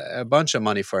a bunch of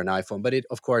money for an iPhone, but it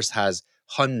of course has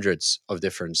hundreds of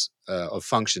different of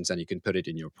functions, and you can put it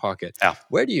in your pocket. Yeah.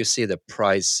 Where do you see the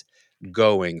price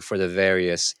going for the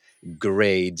various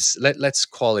grades? Let's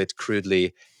call it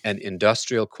crudely an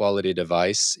industrial quality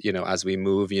device, as we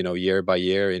move, year by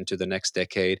year into the next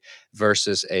decade,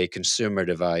 versus a consumer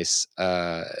device,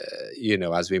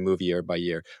 as we move year by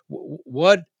year.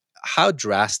 How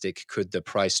drastic could the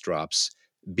price drops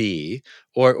be,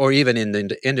 or even in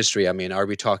the industry? I mean, are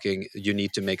we talking you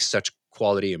need to make such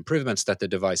quality improvements that the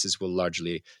devices will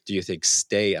largely, do you think,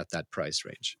 stay at that price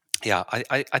range? Yeah,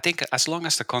 I think as long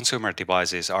as the consumer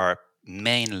devices are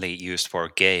mainly used for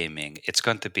gaming, it's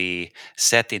going to be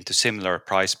set into similar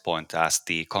price point as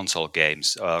the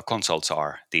consoles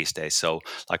are these days. So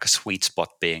like a sweet spot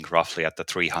being roughly at the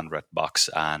 $300,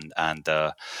 and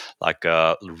like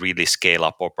a really scale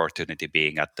up opportunity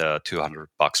being at the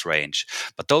 $200 range.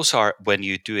 But those are when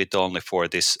you do it only for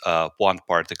this one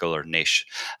particular niche,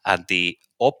 and the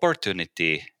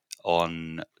opportunity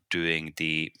on doing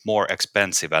the more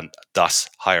expensive and thus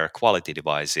higher quality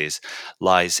devices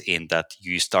lies in that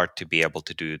you start to be able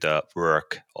to do the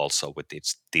work also with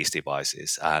these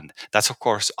devices. And that's, of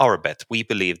course, our bet. We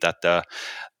believe that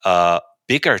the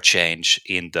bigger change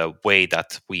in the way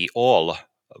that we all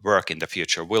work in the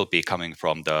future will be coming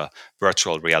from the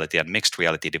virtual reality and mixed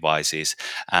reality devices,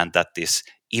 and that this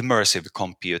immersive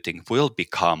computing will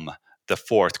become the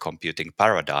fourth computing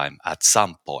paradigm at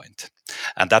some point.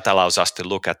 And that allows us to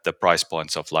look at the price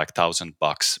points of like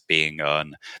 $1,000 being a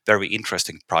very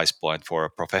interesting price point for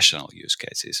professional use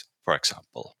cases, for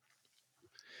example.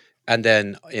 And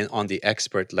then on the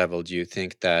expert level, do you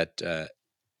think that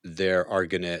there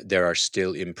are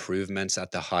still improvements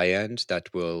at the high end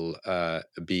that will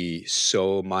be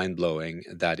so mind blowing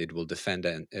that it will defend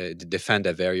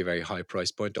a very very high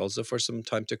price point also for some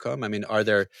time to come? I mean, are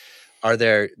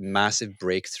there massive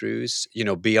breakthroughs,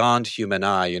 beyond human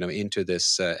eye, into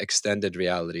this extended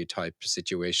reality type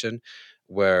situation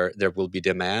where there will be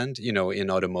demand, in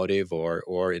automotive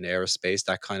or in aerospace,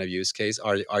 that kind of use case?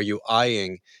 Are you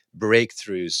eyeing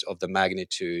breakthroughs of the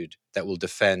magnitude that will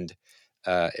defend, uh,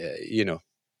 uh, you know,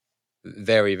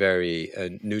 very, very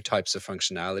new types of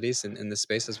functionalities in this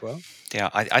space as well? Yeah,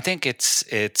 I think it's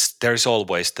there's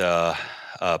always the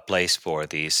place for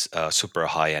these super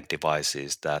high end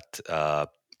devices that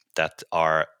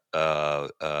are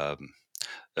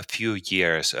a few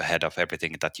years ahead of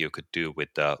everything that you could do with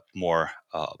the more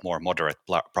moderate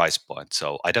price point.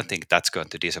 So I don't think that's going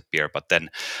to disappear. But then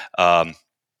um,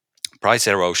 price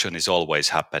erosion is always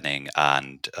happening,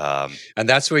 and And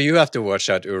that's where you have to watch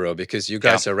out, Uro, because you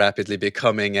yeah. guys are rapidly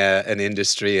becoming an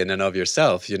industry in and of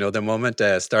yourself. The moment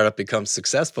a startup becomes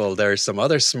successful, there are some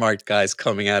other smart guys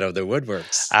coming out of the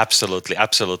woodworks. Absolutely,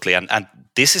 absolutely, and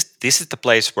this is the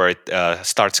place where it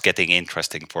starts getting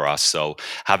interesting for us. So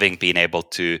having been able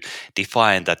to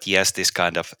define that, yes, this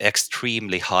kind of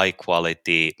extremely high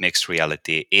quality mixed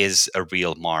reality is a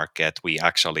real market. We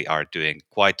actually are doing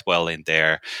quite well in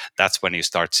there. That's when you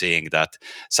start seeing that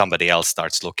somebody else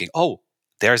starts looking. Oh,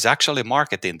 there's actually a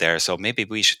market in there, so maybe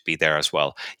we should be there as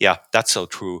well. Yeah, that's so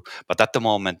true. But at the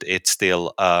moment, it's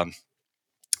still.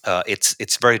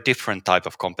 It's very different type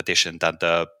of competition than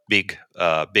the big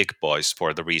boys,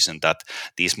 for the reason that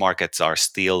these markets are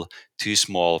still too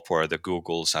small for the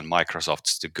Googles and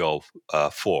Microsofts to go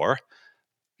for.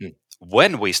 Hmm.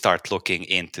 When we start looking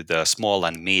into the small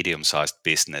and medium sized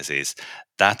businesses,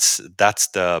 that's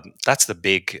the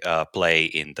big play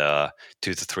in the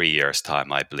 2 to 3 years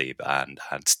time, I believe, and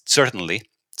certainly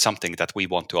something that we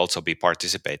want to also be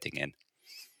participating in.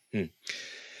 Hmm.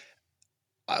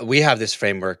 We have this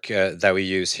framework that we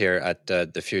use here at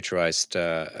the Futurized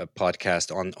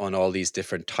podcast on all these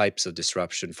different types of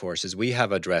disruption forces. We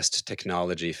have addressed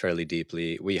technology fairly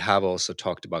deeply. We have also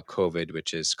talked about COVID,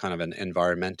 which is kind of an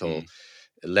environmental Mm.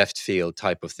 left field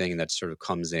type of thing that sort of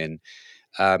comes in.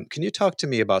 Can you talk to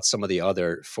me about some of the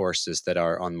other forces that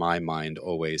are on my mind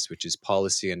always, which is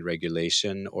policy and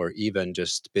regulation, or even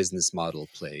just business model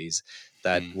plays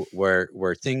that Mm.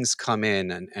 where things come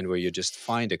in and where you just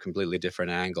find a completely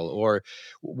different angle? Or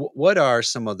what are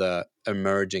some of the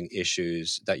emerging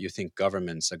issues that you think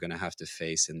governments are going to have to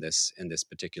face in this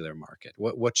particular market?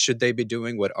 What should they be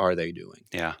doing? What are they doing?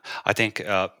 Yeah, I think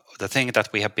the thing that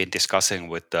we have been discussing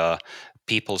with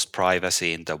people's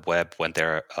privacy in the web when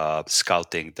they're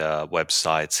scouting the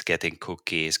websites, getting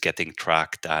cookies, getting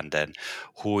tracked, and then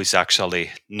who is actually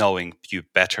knowing you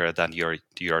better than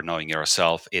you're knowing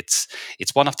yourself. It's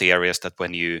one of the areas that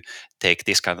when you take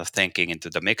this kind of thinking into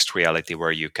the mixed reality,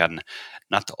 where you can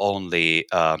not only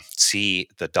see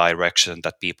the direction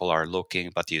that people are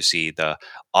looking, but you see the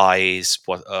eyes,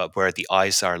 where the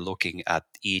eyes are looking at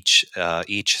each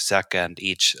second,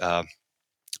 each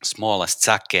smallest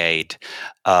saccade.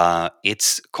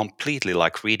 It's completely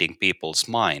like reading people's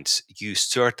minds. You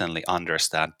certainly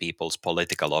understand people's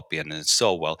political opinions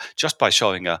so well just by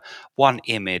showing a one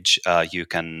image. You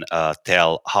can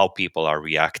tell how people are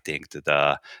reacting to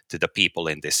the people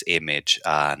in this image,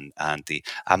 and the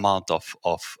amount of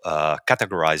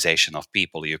categorization of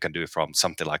people you can do from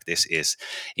something like this is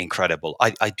incredible.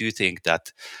 I do think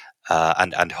that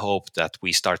and hope that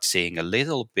we start seeing a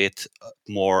little bit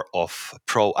more of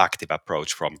proactive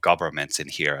approach from governments in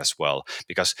here as well.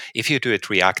 Because if you do it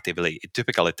reactively, it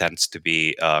typically tends to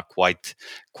be quite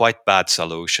bad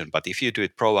solution. But if you do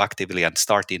it proactively and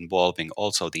start involving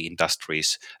also the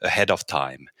industries ahead of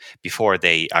time before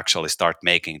they actually start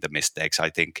making the mistakes, I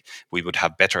think we would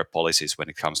have better policies when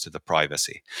it comes to the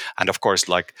privacy. And of course,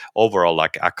 like overall,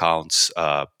 like accounts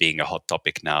being a hot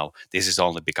topic now, this is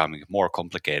only becoming more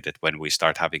complicated when we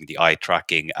start having the eye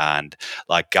tracking and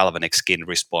like galvanic skin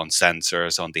response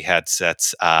sensors on the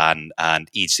headsets and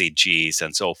ECGs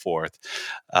and so forth.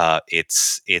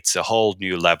 It's a whole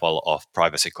new level of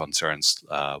privacy concerns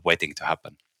waiting to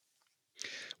happen.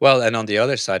 Well, and on the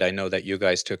other side, I know that you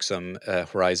guys took some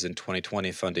Horizon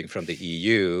 2020 funding from the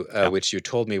EU, Yeah. which you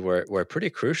told me were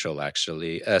pretty crucial,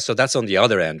 actually. So that's on the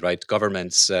other end, right?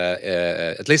 Governments,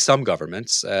 at least some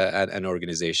governments and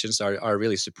organizations, are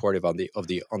really supportive on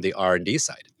the R&D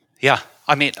side. Yeah,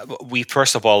 I mean, we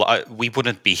first of all, we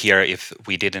wouldn't be here if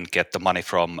we didn't get the money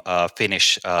from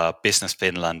Finnish Business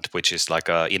Finland, which is like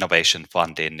a innovation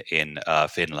fund in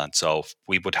Finland. So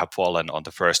we would have fallen on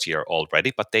the first year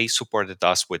already, but they supported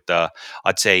us with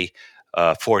I'd say,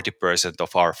 40%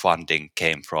 of our funding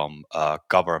came from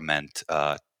government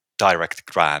direct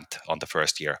grant on the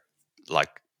first year. Like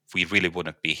we really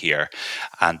wouldn't be here,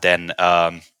 and then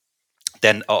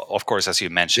of course, as you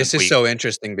mentioned, This is we so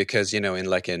interesting because, in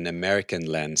like an American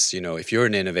lens, if you're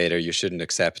an innovator, you shouldn't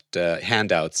accept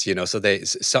handouts, so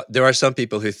there are some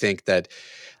people who think that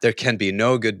there can be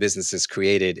no good businesses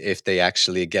created if they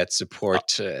actually get uh,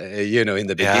 support, in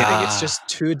the beginning. It's yeah. just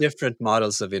two different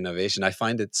models of innovation. I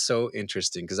find it so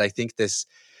interesting because I think this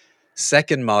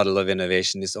second model of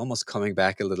innovation is almost coming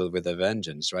back a little with a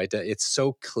vengeance, right? It's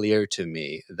so clear to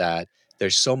me that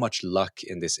there's so much luck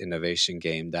in this innovation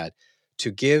game that to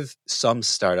give some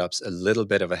startups a little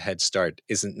bit of a head start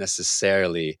isn't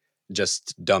necessarily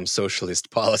just dumb socialist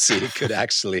policy. It could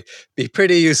actually be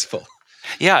pretty useful.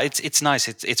 Yeah, it's nice.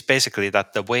 It's basically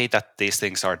that the way that these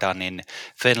things are done in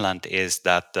Finland is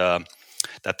that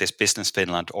that this Business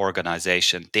Finland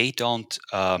organization, they don't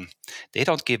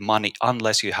give money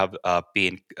unless you have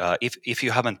been if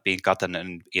you haven't been gotten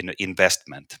an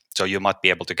investment. So you might be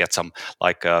able to get some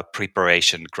like a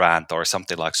preparation grant or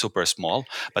something like super small.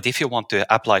 But if you want to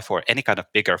apply for any kind of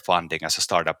bigger funding as a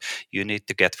startup, you need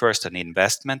to get first an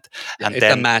investment, Yeah, and it's a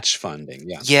then match funding.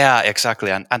 Yeah. yeah,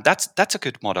 exactly, and that's a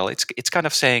good model. It's kind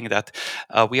of saying that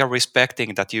we are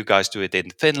respecting that you guys do it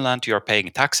in Finland. You're paying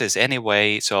taxes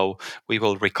anyway, so we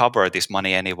will recover this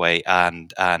money anyway.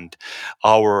 And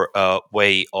our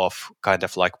way of kind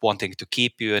of like wanting to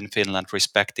keep you in Finland,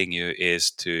 respecting you,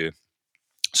 is to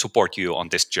support you on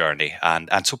this journey and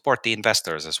support the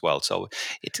investors as well. So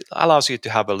it allows you to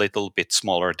have a little bit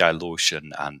smaller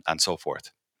dilution and so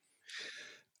forth.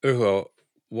 Uho,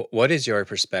 what is your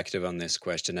perspective on this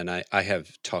question? And I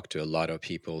have talked to a lot of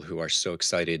people who are so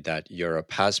excited that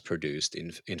Europe has produced,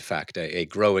 in fact, a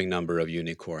growing number of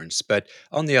unicorns. But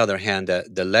on the other hand,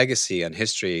 the legacy and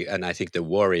history, and I think the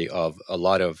worry of a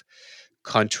lot of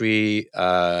country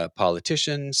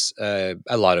politicians, a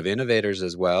lot of innovators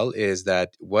as well, is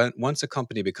that once a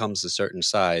company becomes a certain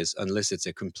size, unless it's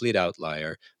a complete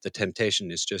outlier, the temptation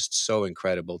is just so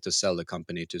incredible to sell the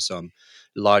company to some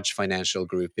large financial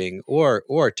grouping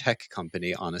or tech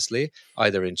company, honestly,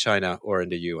 either in China or in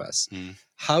the US. Mm.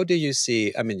 How do you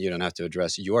see? I mean, you don't have to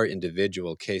address your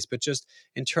individual case, but just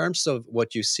in terms of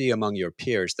what you see among your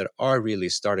peers that are really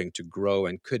starting to grow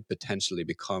and could potentially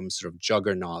become sort of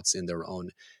juggernauts in their own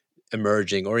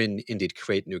emerging or indeed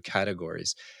create new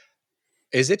categories,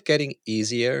 is it getting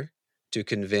easier to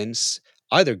convince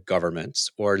either governments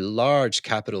or large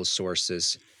capital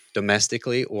sources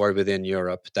domestically or within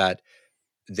Europe that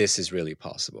this is really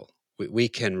possible? We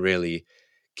can really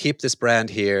keep this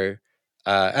brand here.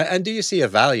 And do you see a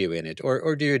value in it,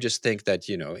 or do you just think that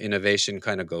innovation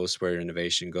kind of goes where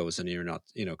innovation goes, and you're not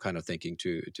kind of thinking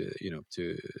two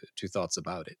thoughts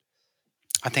about it?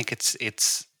 I think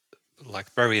it's like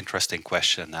very interesting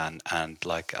question, and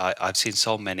like I've seen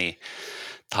so many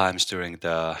times during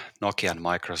the Nokia and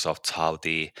Microsoft how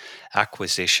the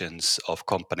acquisitions of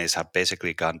companies have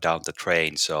basically gone down the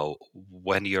drain. So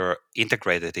when you're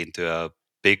integrated into a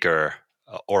bigger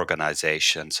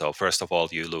organization, so first of all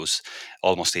you lose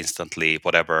almost instantly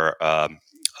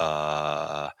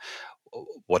uh,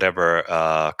 whatever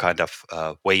kind of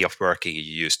way of working you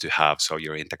used to have. So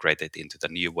you're integrated into the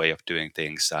new way of doing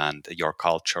things, and your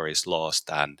culture is lost,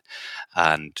 and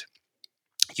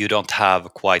you don't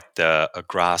have quite a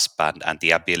grasp and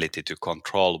the ability to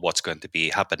control what's going to be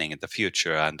happening in the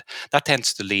future, and that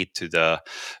tends to lead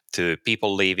to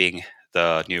people leaving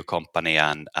the new company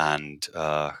and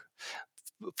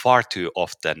far too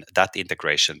often that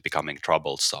integration becoming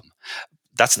troublesome.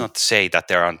 That's Mm. not to say that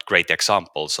there aren't great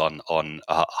examples on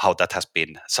how that has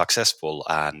been successful,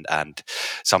 and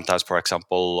sometimes, for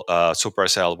example,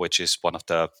 Supercell, which is one of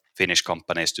the Finnish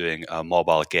companies doing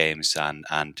mobile games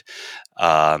and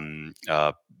um,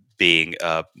 uh, being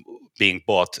being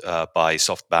bought by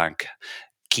SoftBank,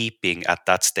 keeping at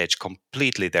that stage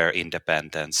completely their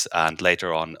independence, and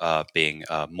later on being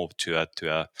moved to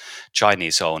a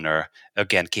Chinese owner,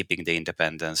 again keeping the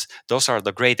independence. Those are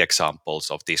the great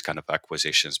examples of these kind of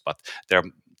acquisitions, but there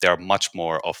are much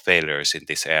more of failures in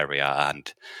this area,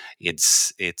 and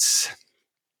it's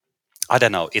I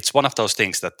don't know. It's one of those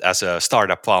things that, as a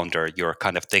startup founder, you're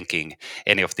kind of thinking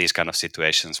any of these kind of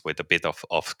situations with a bit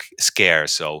of scare.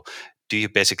 So, do you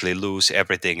basically lose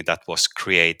everything that was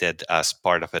created as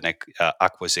part of an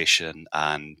acquisition?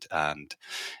 And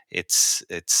it's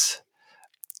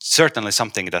certainly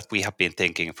something that we have been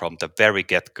thinking from the very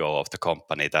get go of the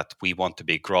company, that we want to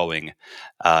be growing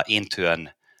into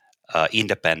an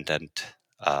independent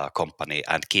company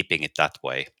and keeping it that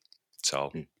way.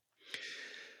 So.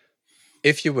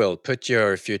 If you will, put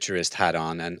your futurist hat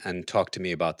on and talk to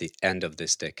me about the end of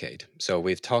this decade. So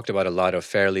we've talked about a lot of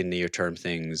fairly near-term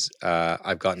things.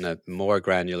 I've gotten a more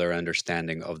granular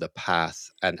understanding of the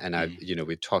path, and I've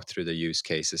we've talked through the use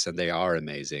cases, and they are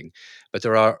amazing. But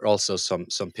there are also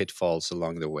some pitfalls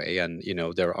along the way, and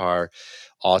there are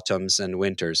autumns and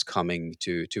winters coming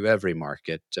to every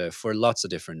market for lots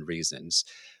of different reasons.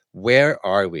 Where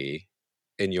are we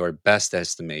in your best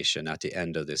estimation at the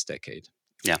end of this decade?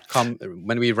 Yeah.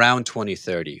 When we round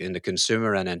 2030 in the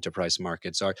consumer and enterprise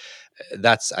markets, are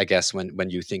that's, I guess,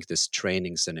 when you think this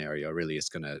training scenario really is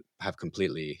going to have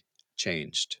completely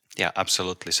changed. Yeah,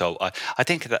 absolutely. So I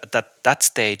think that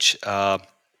stage,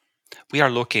 we are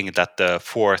looking that the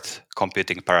fourth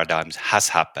computing paradigm has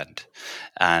happened,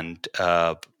 and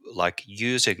like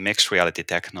using mixed reality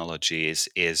technologies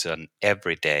is an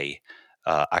everyday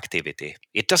activity.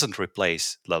 It doesn't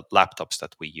replace the laptops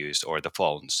that we use or the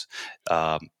phones.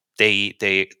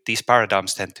 These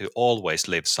paradigms tend to always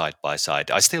live side by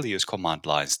side. I still use command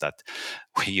lines that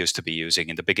we used to be using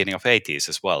in the beginning of 80s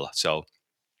as well. So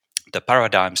the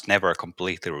paradigms never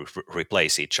completely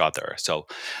replace each other. So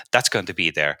that's going to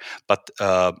be there. But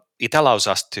it allows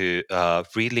us to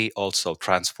really also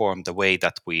transform the way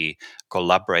that we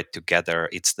collaborate together.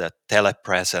 It's the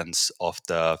telepresence of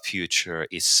the future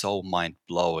is so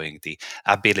mind-blowing. The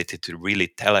ability to really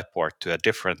teleport to a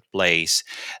different place,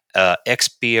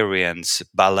 experience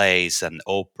ballets and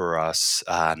operas,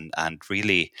 and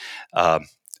really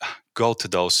go to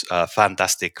those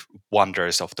fantastic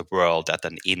wonders of the world at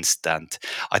an instant.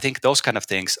 I think those kind of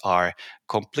things are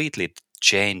completely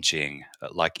changing,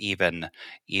 like even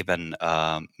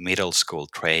middle school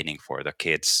training for the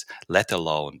kids, let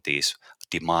alone these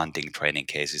demanding training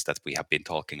cases that we have been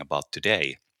talking about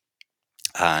today.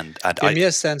 And Give me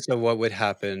a sense of what would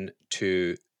happen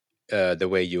to the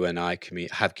way you and I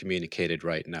have communicated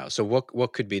right now. So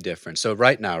what could be different? So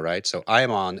right now, right? So I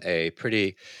am on a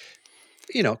pretty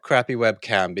crappy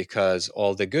webcam because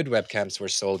all the good webcams were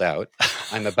sold out.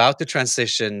 I'm about to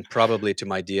transition probably to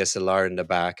my DSLR in the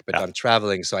back, but Yeah. I'm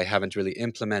traveling, so I haven't really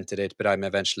implemented it. But I'm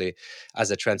eventually,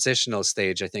 as a transitional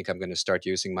stage, I think I'm going to start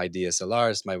using my DSLR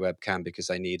as my webcam because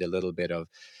I need a little bit of,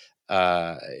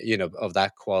 of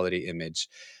that quality image.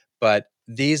 But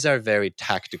these are very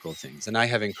tactical things, and I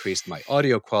have increased my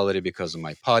audio quality because of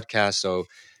my podcast. So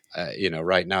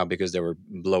right now, because they were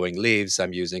blowing leaves,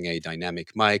 I'm using a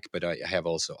dynamic mic, but I have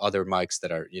also other mics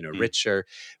that are, richer.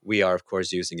 We are, of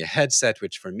course, using a headset,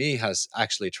 which for me has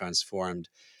actually transformed.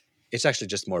 It's actually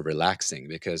just more relaxing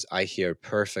because I hear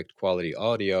perfect quality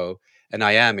audio, and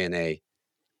I am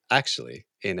actually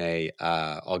in a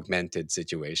augmented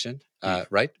situation,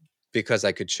 right? Because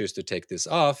I could choose to take this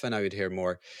off and I would hear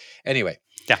more. Anyway,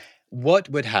 Yeah. what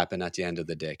would happen at the end of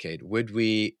the decade?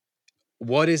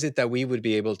 What is it that we would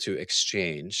be able to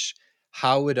exchange?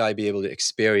 How would I be able to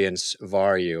experience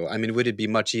Vario? I mean, would it be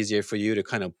much easier for you to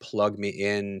kind of plug me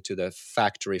in to the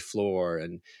factory floor?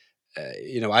 And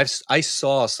I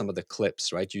saw some of the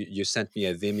clips, right? You sent me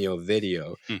a Vimeo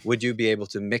video. Would you be able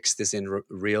to mix this in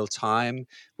real time?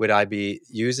 Would I be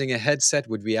using a headset?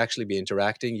 Would we actually be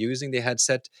interacting using the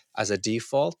headset as a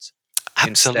default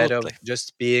instead of Absolutely.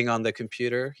 just being on the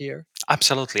computer here?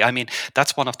 Absolutely. I mean,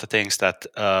 that's one of the things that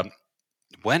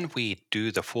when we do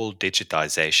the full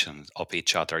digitization of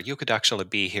each other, you could actually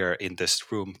be here in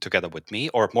this room together with me,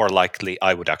 or more likely,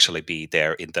 I would actually be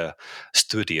there in the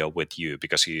studio with you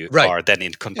because you Right. are then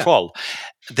in Yeah. control.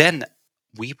 Then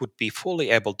we would be fully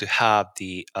able to have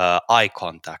the eye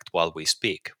contact while we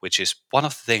speak, which is one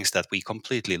of the things that we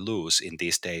completely lose in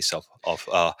these days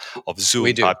of Zoom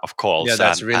We do. type of calls. Yeah,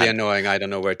 that's really And annoying. I don't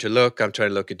know where to look. I'm trying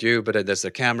to look at you, but there's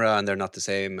a camera and they're not the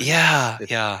same. And yeah, it's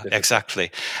yeah, difficult.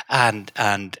 exactly. And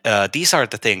these are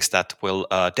the things that will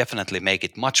definitely make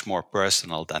it much more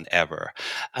personal than ever.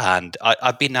 And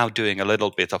I've been now doing a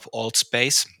little bit of alt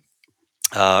space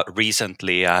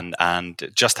recently, and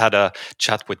just had a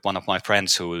chat with one of my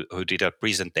friends who did a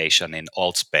presentation in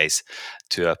alt space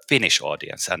to a Finnish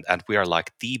audience, and we are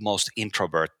like the most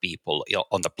introvert people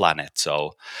on the planet.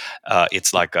 So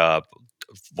it's like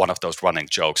one of those running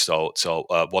jokes. So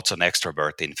what's an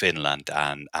extrovert in Finland?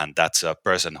 And that's a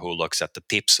person who looks at the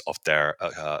tips of their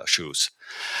shoes.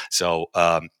 So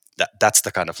that's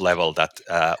the kind of level that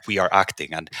we are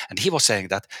acting. And he was saying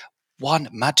that one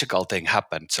magical thing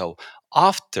happened. So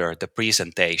after the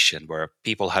presentation, where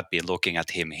people had been looking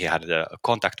at him, he had a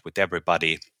contact with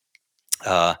everybody.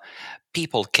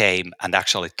 People came and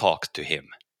actually talked to him.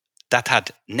 That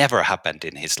had never happened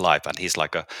in his life, and he's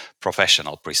like a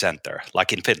professional presenter,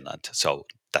 like in Finland. So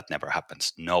that never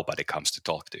happens. Nobody comes to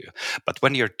talk to you. But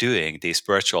when you're doing these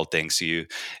virtual things, you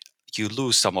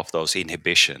lose some of those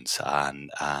inhibitions,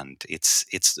 and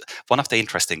it's one of the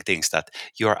interesting things that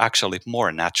you are actually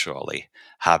more naturally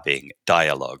having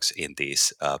dialogues in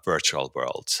these virtual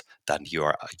worlds than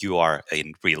you are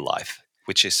in real life,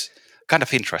 which is kind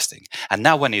of interesting. And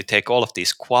now when you take all of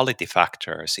these quality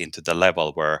factors into the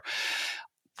level where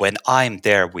when I'm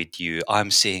there with you,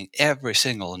 I'm seeing every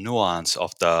single nuance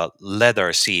of the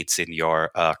leather seats in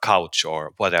your couch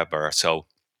or whatever. So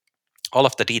all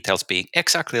of the details being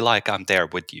exactly like I'm there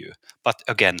with you, but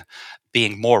again,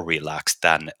 being more relaxed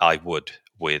than I would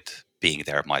with being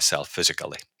there myself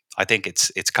physically. I think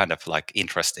it's kind of like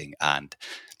interesting. And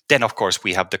then, of course,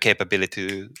 we have the capability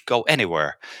to go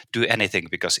anywhere, do anything,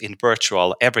 because in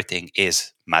virtual, everything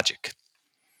is magic.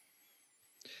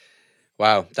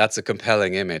 Wow, that's a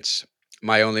compelling image.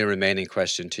 My only remaining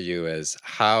question to you is,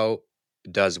 how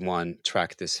does one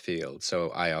track this field? So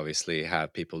I obviously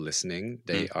have people listening.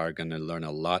 They are going to learn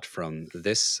a lot from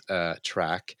this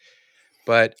track.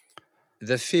 But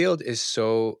the field is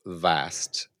so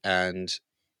vast, and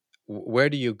where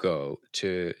do you go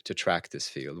to track this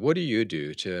field? What do you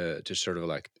do to sort of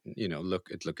like, look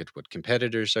at what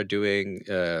competitors are doing,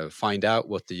 find out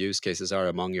what the use cases are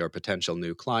among your potential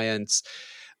new clients?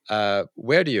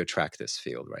 Where do you track this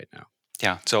field right now?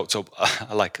 Yeah, so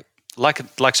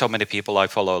like so many people, I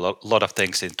follow a lot of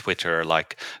things in Twitter,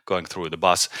 like going through the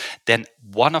bus. Then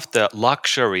one of the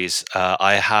luxuries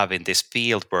I have in this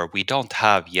field, where we don't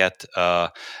have yet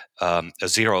a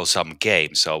zero-sum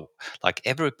game. So like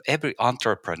every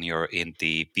entrepreneur in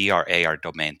the VR AR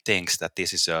domain thinks that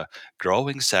this is a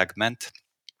growing segment,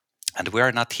 and we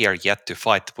are not here yet to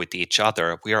fight with each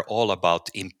other. We are all about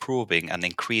improving and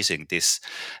increasing this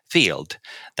field.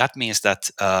 That means that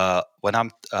when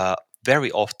I'm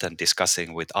very often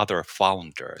discussing with other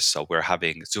founders, so we're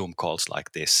having Zoom calls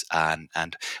like this,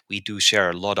 and we do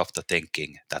share a lot of the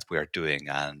thinking that we're doing,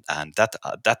 and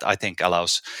that I think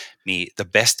allows me the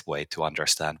best way to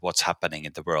understand what's happening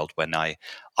in the world, when I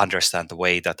understand the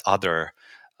way that other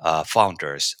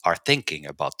founders are thinking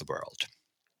about the world.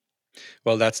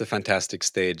 Well, that's a fantastic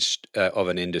stage of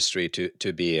an industry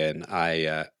to be in.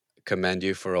 I commend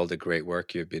you for all the great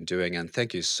work you've been doing, and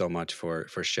thank you so much for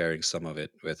sharing some of it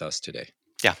with us today.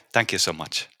 Yeah, thank you so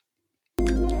much.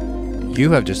 You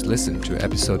have just listened to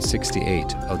episode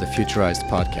 68 of the Futurized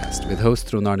podcast with host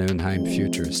Trond Arne Undheim,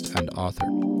 futurist and author.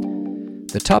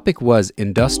 The topic was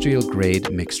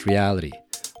industrial-grade mixed reality.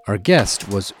 Our guest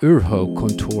was Urho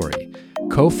Kontori,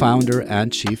 co-founder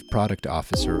and chief product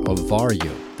officer of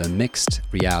Varjo, the mixed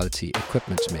reality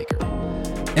equipment maker.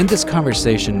 In this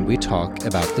conversation, we talk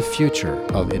about the future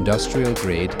of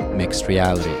industrial-grade mixed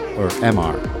reality, or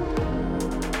MR.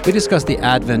 We discuss the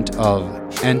advent of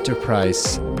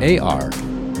enterprise AR,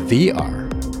 VR,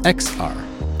 XR,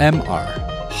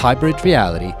 MR, hybrid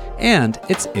reality, and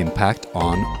its impact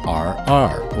on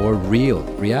RR, or real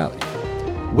reality.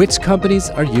 Which companies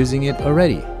are using it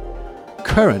already?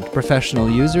 Current professional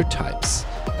user types,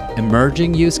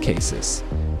 emerging use cases,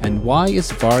 and why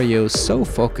is Varjo so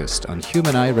focused on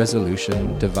human eye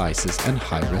resolution devices and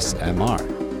high-res MR?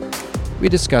 We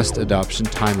discussed adoption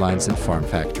timelines and form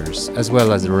factors, as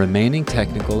well as the remaining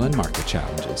technical and market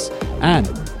challenges, and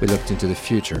we looked into the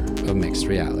future of mixed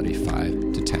reality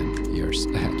 5 to 10 years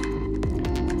ahead.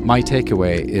 My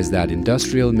takeaway is that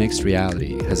industrial mixed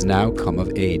reality has now come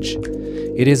of age.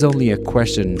 It is only a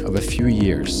question of a few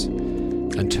years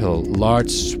until large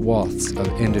swaths of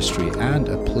industry and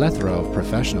a plethora of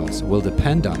professionals will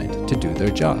depend on it to do their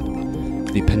job.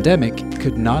 The pandemic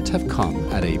could not have come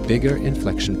at a bigger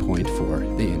inflection point for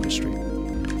the industry.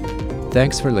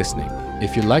 Thanks for listening.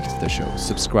 If you liked the show,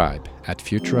 subscribe at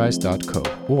futurize.co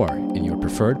or in your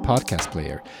preferred podcast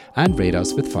player and rate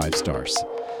us with 5 stars.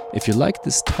 If you like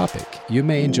this topic, you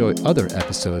may enjoy other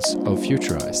episodes of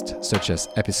Futurized, such as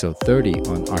episode 30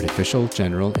 on artificial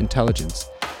general intelligence,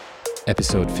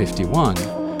 episode 51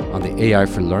 on the AI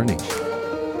for learning,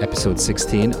 episode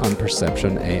 16 on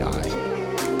perception AI,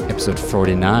 episode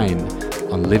 49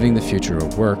 on living the future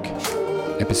of work,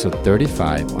 episode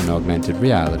 35 on augmented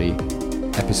reality,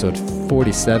 episode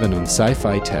 47 on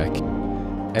sci-fi tech,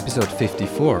 episode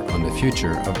 54 on the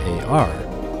future of AR,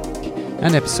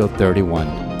 and episode 31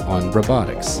 on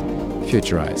robotics,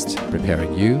 Futurized,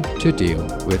 preparing you to deal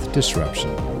with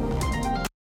disruption.